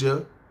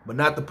manager, but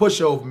not the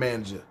pushover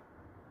manager.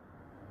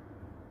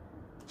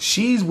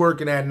 She's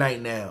working at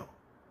night now.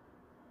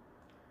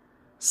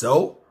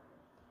 So,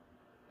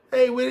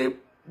 hey, where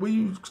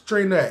you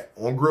train at?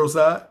 On grill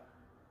side?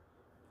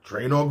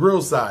 Train on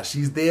grill side.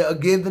 She's there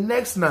again the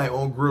next night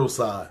on grill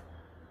side.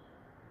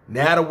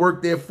 Now I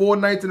work there 4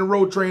 nights in a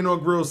row, train on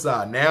grill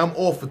side. Now I'm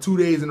off for 2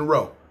 days in a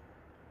row.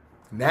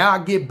 Now I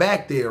get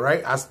back there,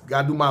 right? I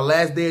got to do my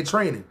last day of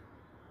training.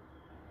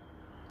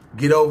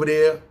 Get over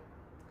there.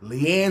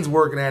 Leanne's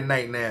working at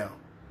night now.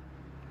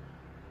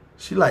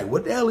 She like,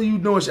 what the hell are you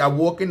doing? I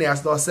walk in there. I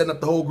start setting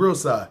up the whole grill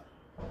side.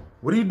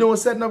 What are you doing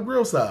setting up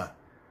grill side?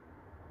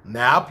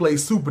 Now I play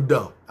super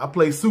dumb.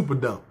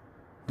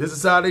 This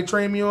is how they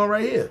train me on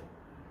right here.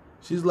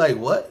 She's like,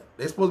 what?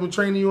 They supposed to be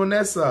training you on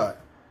that side.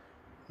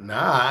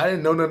 Nah, I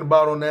didn't know nothing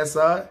about on that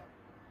side.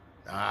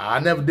 I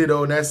never did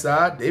on that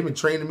side. They've been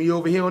training me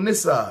over here on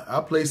this side.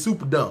 I play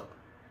super dumb.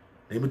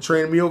 They've been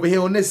training me over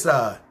here on this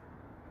side.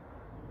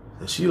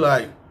 And she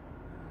like,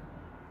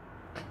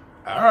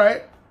 all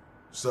right.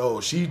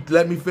 So she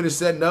let me finish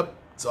setting up.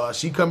 So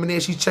she coming in,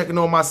 she's checking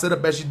on my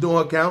setup as she's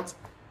doing her counts.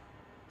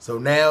 So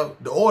now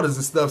the orders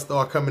and stuff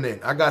start coming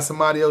in. I got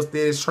somebody else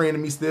there that's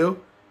training me still.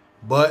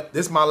 But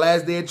this is my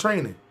last day of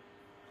training.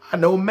 I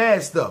know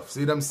mad stuff.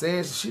 See what I'm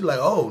saying? So she like,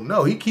 oh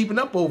no, he keeping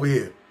up over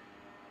here.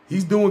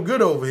 He's doing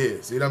good over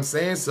here. See what I'm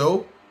saying?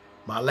 So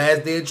my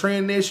last day of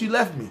training there, she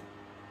left me.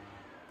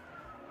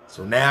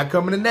 So now I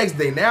come in the next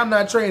day. Now I'm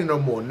not training no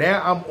more.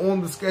 Now I'm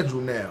on the schedule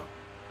now.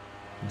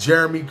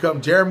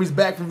 Jeremy's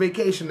back from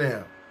vacation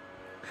now.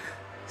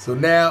 So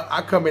now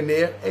I come in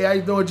there. Hey, how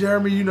you doing,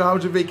 Jeremy? You know, how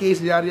was your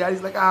vacation? Yada, yada.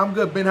 He's like, I'm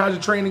good. Ben, how's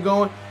your training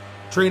going?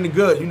 Training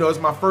good. You know, it's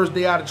my first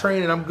day out of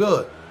training. I'm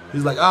good.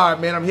 He's like, all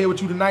right, man, I'm here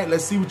with you tonight.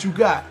 Let's see what you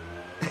got.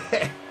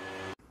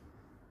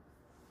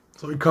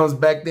 So he comes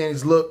back there and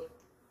he's look.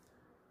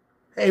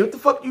 Hey, what the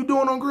fuck you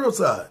doing on grill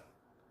side?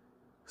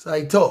 That's how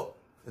he talk.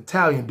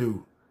 Italian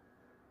dude.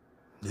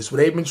 This is what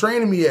they've been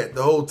training me at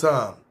the whole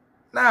time.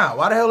 Nah,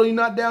 why the hell are you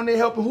not down there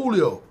helping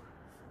Julio?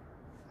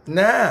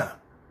 Nah,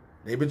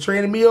 they've been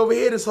training me over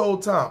here this whole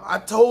time. I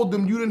told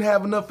them you didn't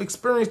have enough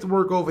experience to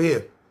work over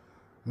here.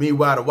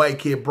 Meanwhile, the white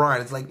kid,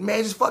 Brian, is like,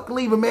 man, just fucking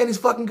leave him, man. He's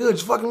fucking good.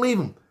 Just fucking leave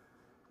him.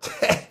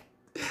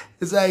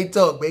 That's how he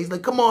talk, man. He's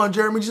like, come on,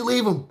 Jeremy, just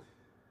leave him.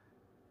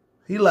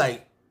 He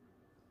like,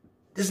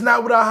 this is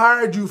not what I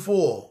hired you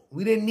for.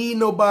 We didn't need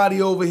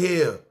nobody over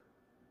here.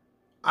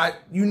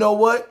 You know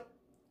what?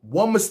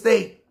 One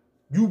mistake.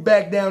 You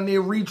back down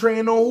there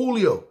retraining on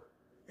Julio.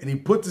 And he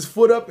puts his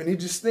foot up and he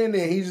just standing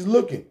there and he's just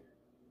looking.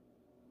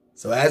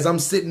 So as I'm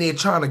sitting there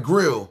trying to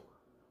grill,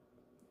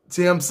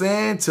 see what I'm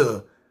saying?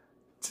 To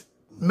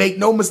make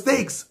no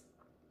mistakes.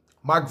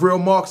 My grill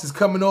marks is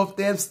coming off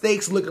them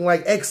steaks looking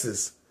like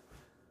X's.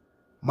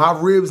 My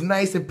ribs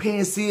nice and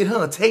pan-seared,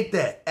 huh? Take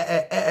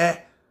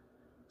that.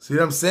 See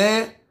what I'm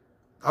saying?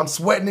 I'm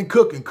sweating and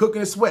cooking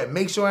and sweating.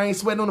 Make sure I ain't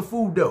sweating on the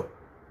food though.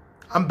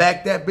 I'm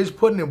back that bitch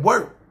putting in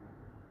work.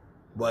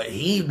 But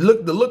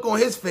the look on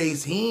his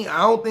face, I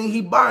don't think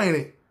he buying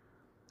it.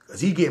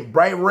 Cause he getting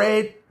bright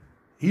red.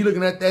 He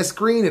looking at that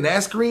screen and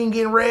that screen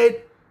getting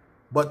red.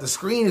 But the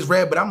screen is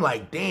red, but I'm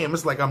like, damn,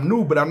 it's like I'm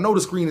new, but I know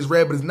the screen is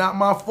red, but it's not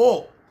my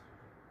fault.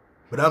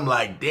 But I'm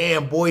like,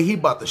 damn, boy, he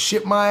about to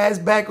ship my ass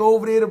back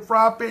over there to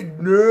profit.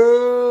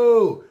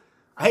 No.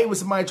 I hate when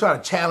somebody try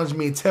to challenge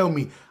me and tell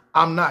me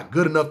I'm not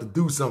good enough to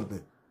do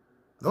something.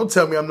 Don't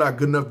tell me I'm not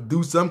good enough to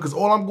do something, because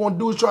all I'm going to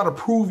do is try to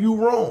prove you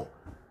wrong.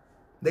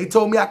 They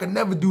told me I could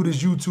never do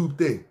this YouTube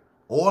thing.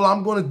 All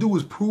I'm going to do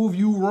is prove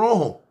you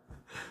wrong.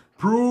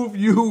 Prove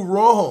you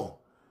wrong.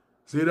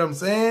 See what I'm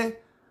saying?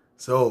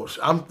 So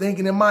I'm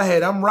thinking in my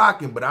head, I'm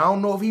rocking, but I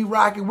don't know if he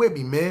rocking with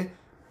me, man.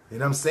 You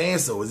know what I'm saying?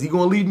 So is he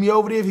going to leave me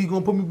over there if he's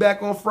going to put me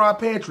back on Fry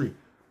Pantry?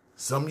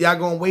 Some of y'all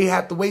going to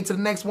have to wait till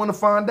the next one to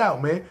find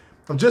out, man.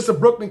 I'm just a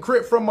Brooklyn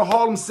Crip from a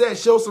Harlem set.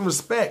 Show some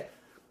respect.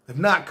 If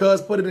not,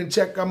 cuz, put it in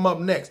check. I'm up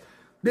next.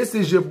 This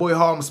is your boy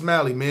Harlem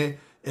Smiley, man.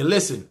 And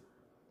listen,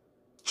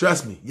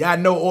 trust me, y'all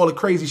know all the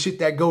crazy shit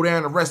that go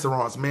down in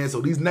restaurants, man.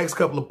 So these next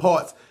couple of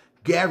parts,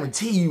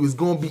 guarantee you, is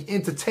going to be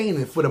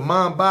entertaining for the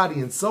mind, body,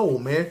 and soul,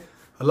 man.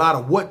 A lot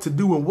of what to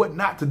do and what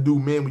not to do,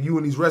 man, when you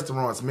in these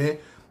restaurants, man.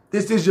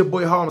 This is your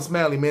boy Harlem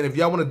Smiley, man. If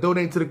y'all want to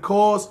donate to the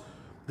cause,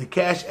 the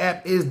Cash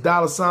App is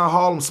 $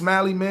 Harlem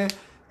Smiley, man.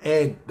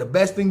 And the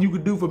best thing you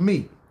could do for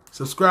me,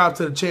 subscribe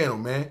to the channel,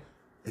 man.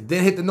 And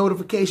then hit the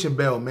notification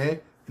bell, man.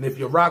 And if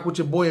you rock with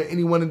your boy in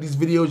any one of these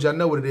videos, y'all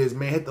know what it is,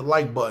 man. Hit the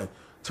like button.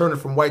 Turn it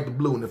from white to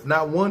blue. And if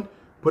not one,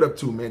 put up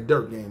two, man.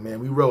 Dirt game, man.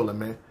 We rolling,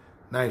 man.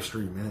 9th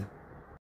Street, man.